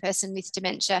life of a person with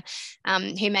dementia,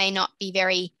 who may not be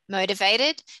very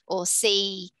motivated or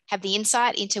see have the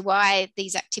insight into why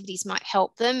these activities might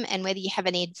help them, and whether you have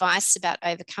any advice about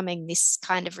overcoming this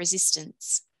kind of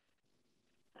resistance.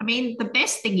 I mean, the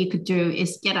best thing you could do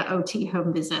is get an OT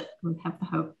home visit and have the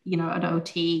hope, an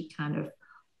OT kind of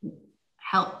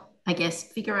help, I guess,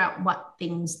 figure out what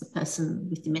things the person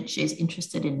with dementia is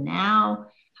interested in now,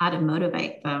 how to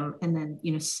motivate them, and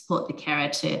then, support the carer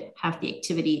to have the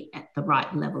activity at the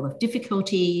right level of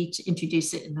difficulty, to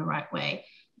introduce it in the right way.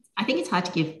 I think it's hard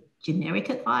to give generic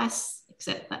advice,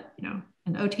 except that,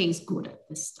 an OT is good at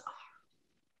this stuff.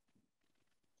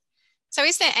 So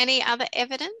is there any other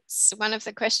evidence? One of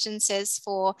the questions says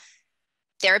for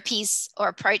therapies or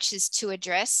approaches to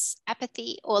address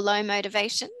apathy or low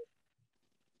motivation.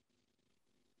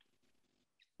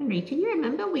 Henry, can you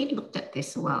remember we looked at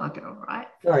this a while ago, right?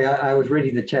 Sorry, I was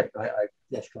reading the chat.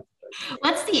 Yes.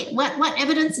 What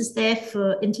evidence is there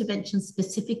for intervention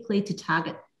specifically to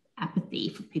target apathy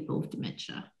for people with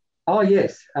dementia? Oh,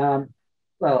 yes.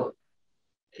 Well,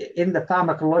 in the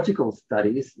pharmacological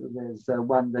studies, there's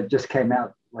one that just came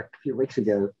out like a few weeks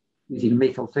ago using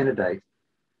methylphenidate,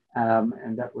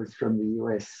 and that was from the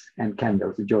US and Canada. It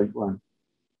was a joint one,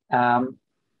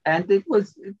 and it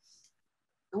was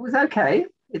okay.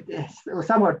 It was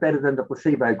somewhat better than the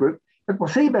placebo group. The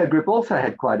placebo group also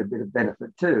had quite a bit of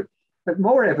benefit too, but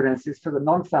more evidence is for the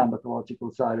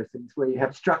non-pharmacological side of things, where you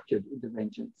have structured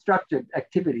intervention, structured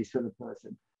activities for the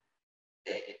person.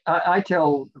 I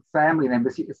tell family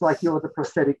members, it's like you're the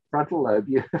prosthetic frontal lobe.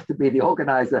 You have to be the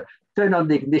organizer, turn on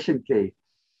the ignition key,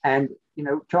 and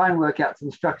try and work out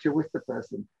some structure with the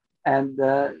person, and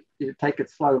take it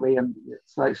slowly and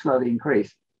slowly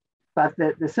increase. But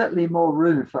there's certainly more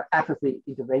room for apathy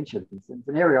interventions. It's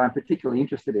an area I'm particularly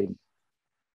interested in,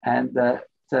 and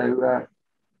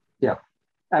yeah.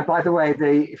 By the way,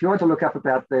 if you want to look up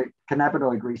about the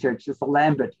cannabinoid research, it's the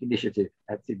Lambert Initiative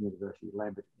at Sydney University.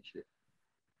 Lambert Initiative.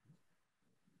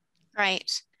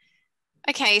 Great.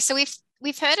 Okay, so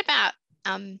we've heard about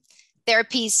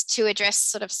therapies to address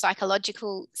sort of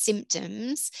psychological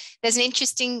symptoms. There's an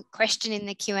interesting question in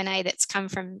the Q&A that's come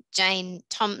from Jane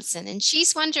Thompson, and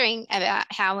she's wondering about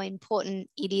how important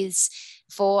it is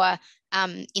for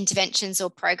interventions or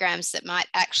programs that might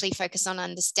actually focus on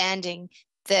understanding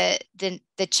the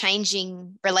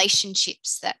changing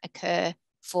relationships that occur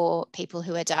for people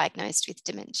who are diagnosed with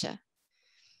dementia.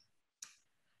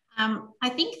 I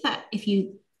think that if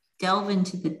you delve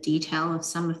into the detail of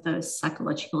some of those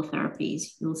psychological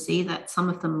therapies, you'll see that some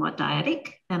of them are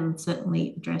dyadic and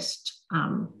certainly addressed.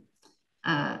 And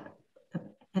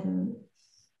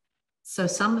so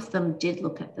some of them did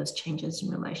look at those changes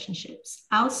in relationships.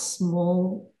 Our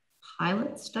small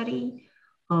pilot study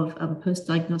of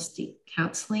post-diagnostic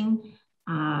counselling,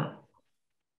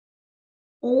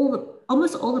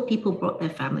 almost all the people brought their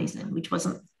families in, which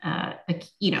wasn't a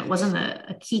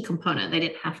key component. They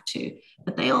didn't have to,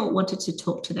 but they all wanted to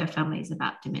talk to their families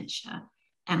about dementia.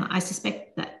 And I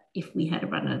suspect that if we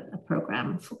had run a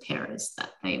program for carers,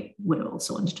 that they would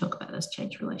also want to talk about those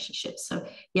changed relationships. So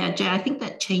yeah, Jay, I think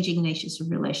that changing natures of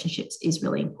relationships is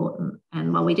really important.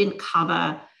 And while we didn't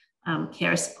cover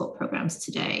carer support programs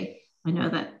today, I know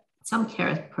that some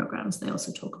carer programs, they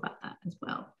also talk about that as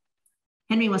well.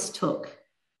 Henry wants to talk.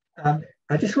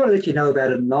 I just want to let you know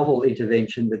about a novel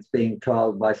intervention that's being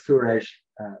trialled by Suraj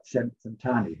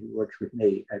Samtani, who works with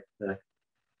me at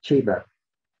Chiba.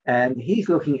 And he's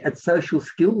looking at social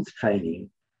skills training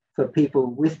for people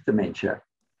with dementia.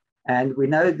 And we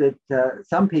know that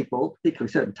some people,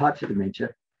 particularly certain types of dementia,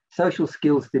 social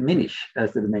skills diminish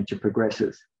as the dementia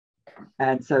progresses.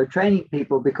 And so training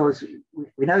people, because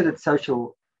we know that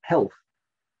social health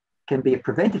can be a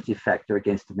preventative factor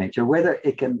against dementia, whether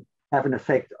it can have an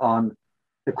effect on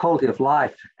the quality of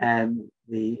life and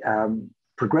the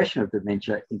progression of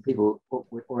dementia in people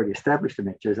with already established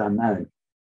dementia is unknown.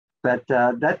 But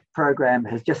that program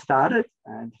has just started,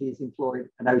 and he's employed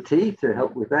an OT to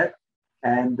help with that.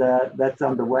 And that's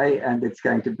underway, and it's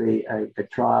going to be a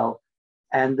trial.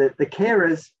 And the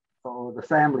carers or the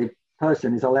family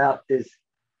person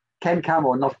can come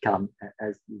or not come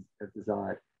as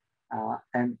desired.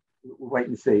 And we'll wait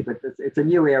and see. But it's a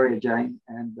new area, Jane,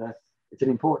 and it's an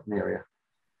important area.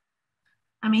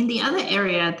 I mean, the other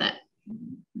area that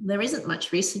there isn't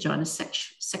much research on is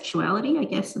sexuality, I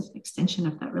guess, as an extension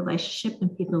of that relationship in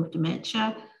people with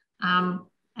dementia.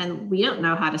 And we don't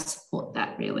know how to support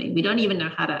that, really. We don't even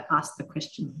know how to ask the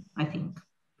question, I think,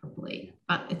 probably.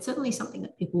 But it's certainly something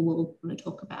that people will want to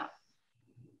talk about.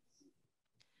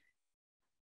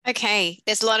 Okay,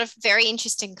 there's a lot of very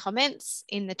interesting comments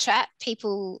in the chat.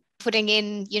 People putting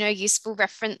in, useful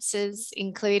references,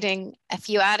 including a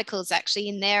few articles actually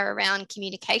in there around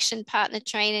communication partner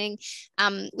training.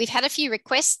 We've had a few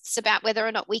requests about whether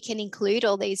or not we can include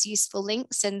all these useful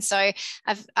links. And so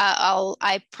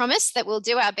I promise that we'll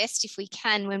do our best if we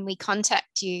can when we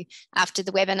contact you after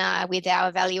the webinar with our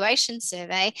evaluation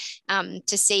survey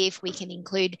to see if we can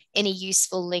include any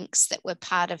useful links that were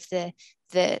part of the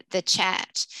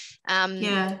chat.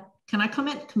 Yeah. Can I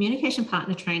comment? Communication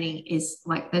partner training is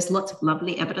there's lots of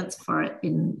lovely evidence for it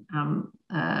in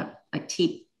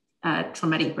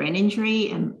traumatic brain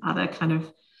injury and other kind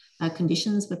of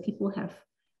conditions where people have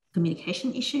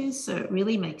communication issues. So it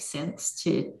really makes sense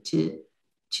to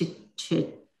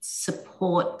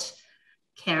support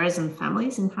carers and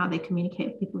families in how they communicate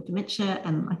with people with dementia.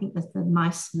 And I think there's a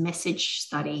nice message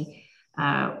study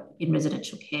in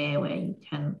residential care where you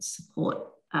can support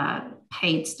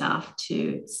paid staff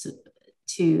to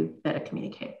better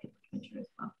communicate with dementia as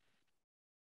well.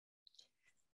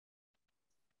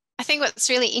 I think what's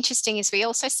really interesting is we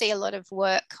also see a lot of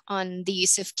work on the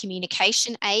use of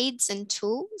communication aids and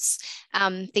tools,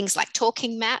 things like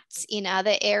talking mats in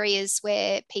other areas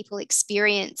where people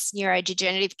experience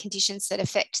neurodegenerative conditions that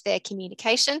affect their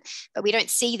communication, but we don't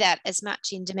see that as much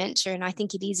in dementia. And I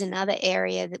think it is another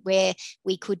area where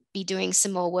we could be doing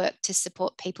some more work to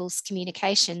support people's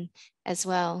communication as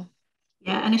well.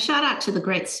 Yeah, and a shout out to the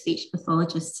great speech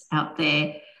pathologists out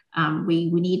there. We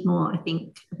need more, I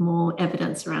think, more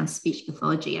evidence around speech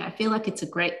pathology. I feel like it's a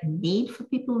great need for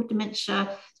people with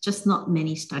dementia, just not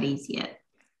many studies yet.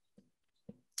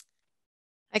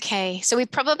 Okay, so we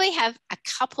probably have a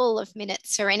couple of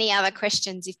minutes for any other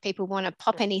questions if people want to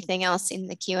pop anything else in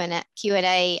the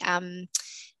Q&A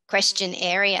question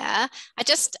area. I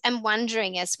just am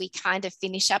wondering, as we kind of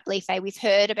finish up, Lee-Fay, we've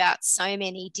heard about so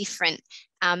many different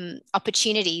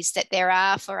opportunities that there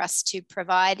are for us to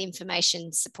provide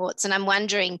information supports. And I'm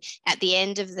wondering at the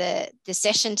end of the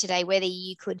session today, whether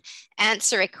you could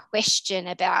answer a question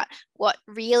about what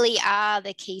really are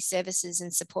the key services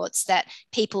and supports that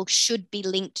people should be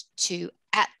linked to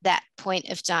at that point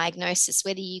of diagnosis,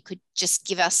 whether you could just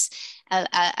give us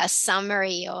a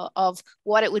summary of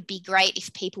what it would be great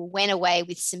if people went away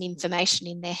with some information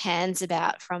in their hands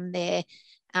about from their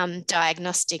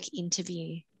diagnostic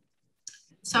interview.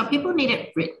 So people need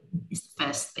it written is the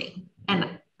first thing.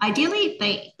 And ideally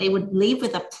they would leave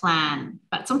with a plan,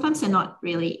 but sometimes they're not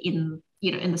really in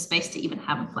the space to even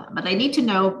have a plan, but they need to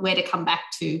know where to come back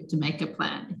to make a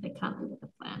plan if they can't live with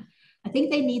a plan. I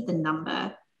think they need the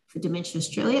number for Dementia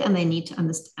Australia, and they need to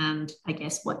understand, I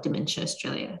guess, what Dementia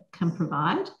Australia can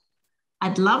provide.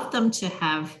 I'd love them to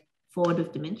have Forward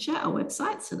of Dementia, a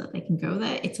website, so that they can go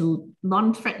there. It's a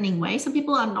non-threatening way. Some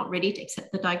people are not ready to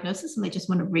accept the diagnosis and they just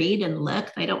want to read and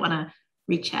lurk. They don't want to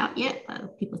reach out yet.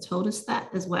 People told us that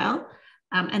as well.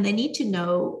 And they need to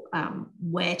know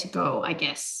where to go, I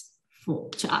guess,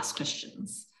 to ask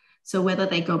questions. So whether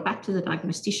they go back to the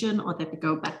diagnostician or they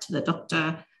go back to the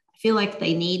doctor, I feel like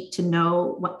they need to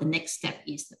know what the next step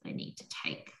is that they need to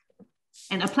take.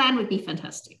 And a plan would be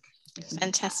fantastic.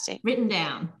 Fantastic. Written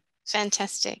down.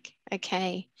 Fantastic.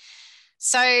 Okay.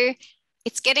 So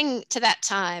it's getting to that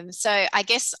time. So I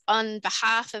guess on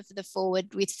behalf of the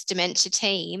Forward with Dementia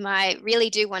team, I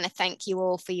really do want to thank you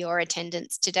all for your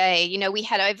attendance today. We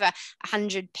had over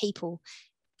 100 people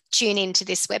tune into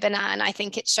this webinar, and I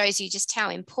think it shows you just how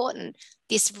important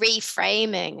this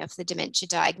reframing of the dementia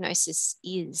diagnosis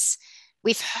is.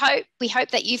 We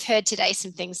hope that you've heard today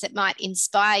some things that might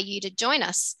inspire you to join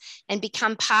us and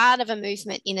become part of a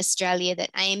movement in Australia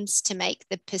that aims to make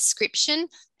the prescription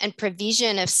and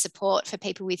provision of support for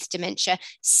people with dementia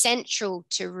central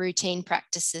to routine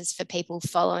practices for people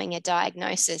following a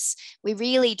diagnosis. We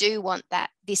really do want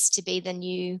this to be the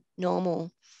new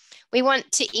normal. We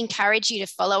want to encourage you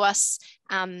to follow us,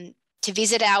 to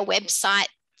visit our website,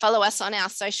 follow us on our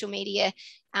social media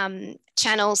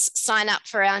channels, sign up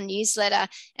for our newsletter,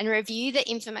 and review the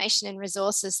information and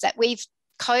resources that we've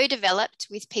co-developed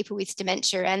with people with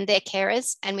dementia and their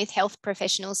carers and with health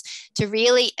professionals to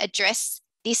really address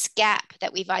this gap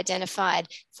that we've identified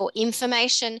for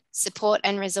information, support,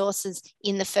 and resources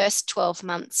in the first 12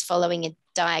 months following a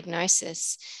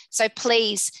diagnosis. So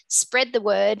please spread the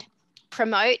word,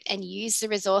 promote and use the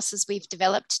resources we've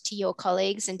developed to your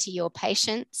colleagues and to your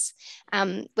patients.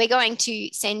 We're going to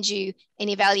send you an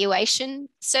evaluation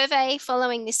survey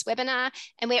following this webinar,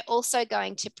 and we're also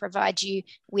going to provide you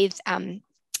with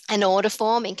an order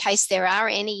form in case there are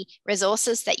any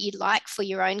resources that you'd like for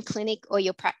your own clinic or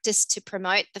your practice to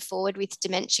promote the Forward with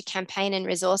Dementia campaign and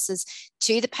resources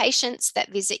to the patients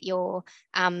that visit your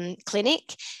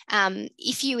clinic.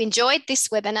 If you enjoyed this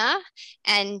webinar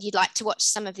and you'd like to watch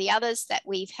some of the others that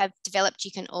we have developed,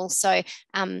 you can also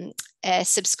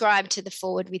subscribe to the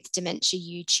Forward with Dementia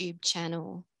YouTube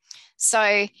channel.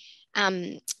 So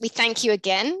we thank you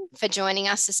again for joining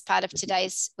us as part of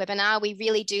today's webinar. We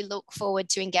really do look forward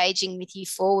to engaging with you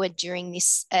further during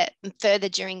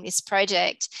this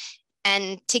project.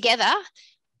 And together,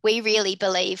 we really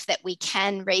believe that we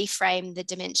can reframe the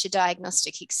dementia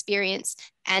diagnostic experience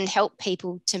and help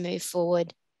people to move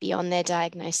forward beyond their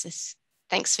diagnosis.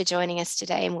 Thanks for joining us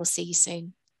today, and we'll see you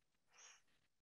soon.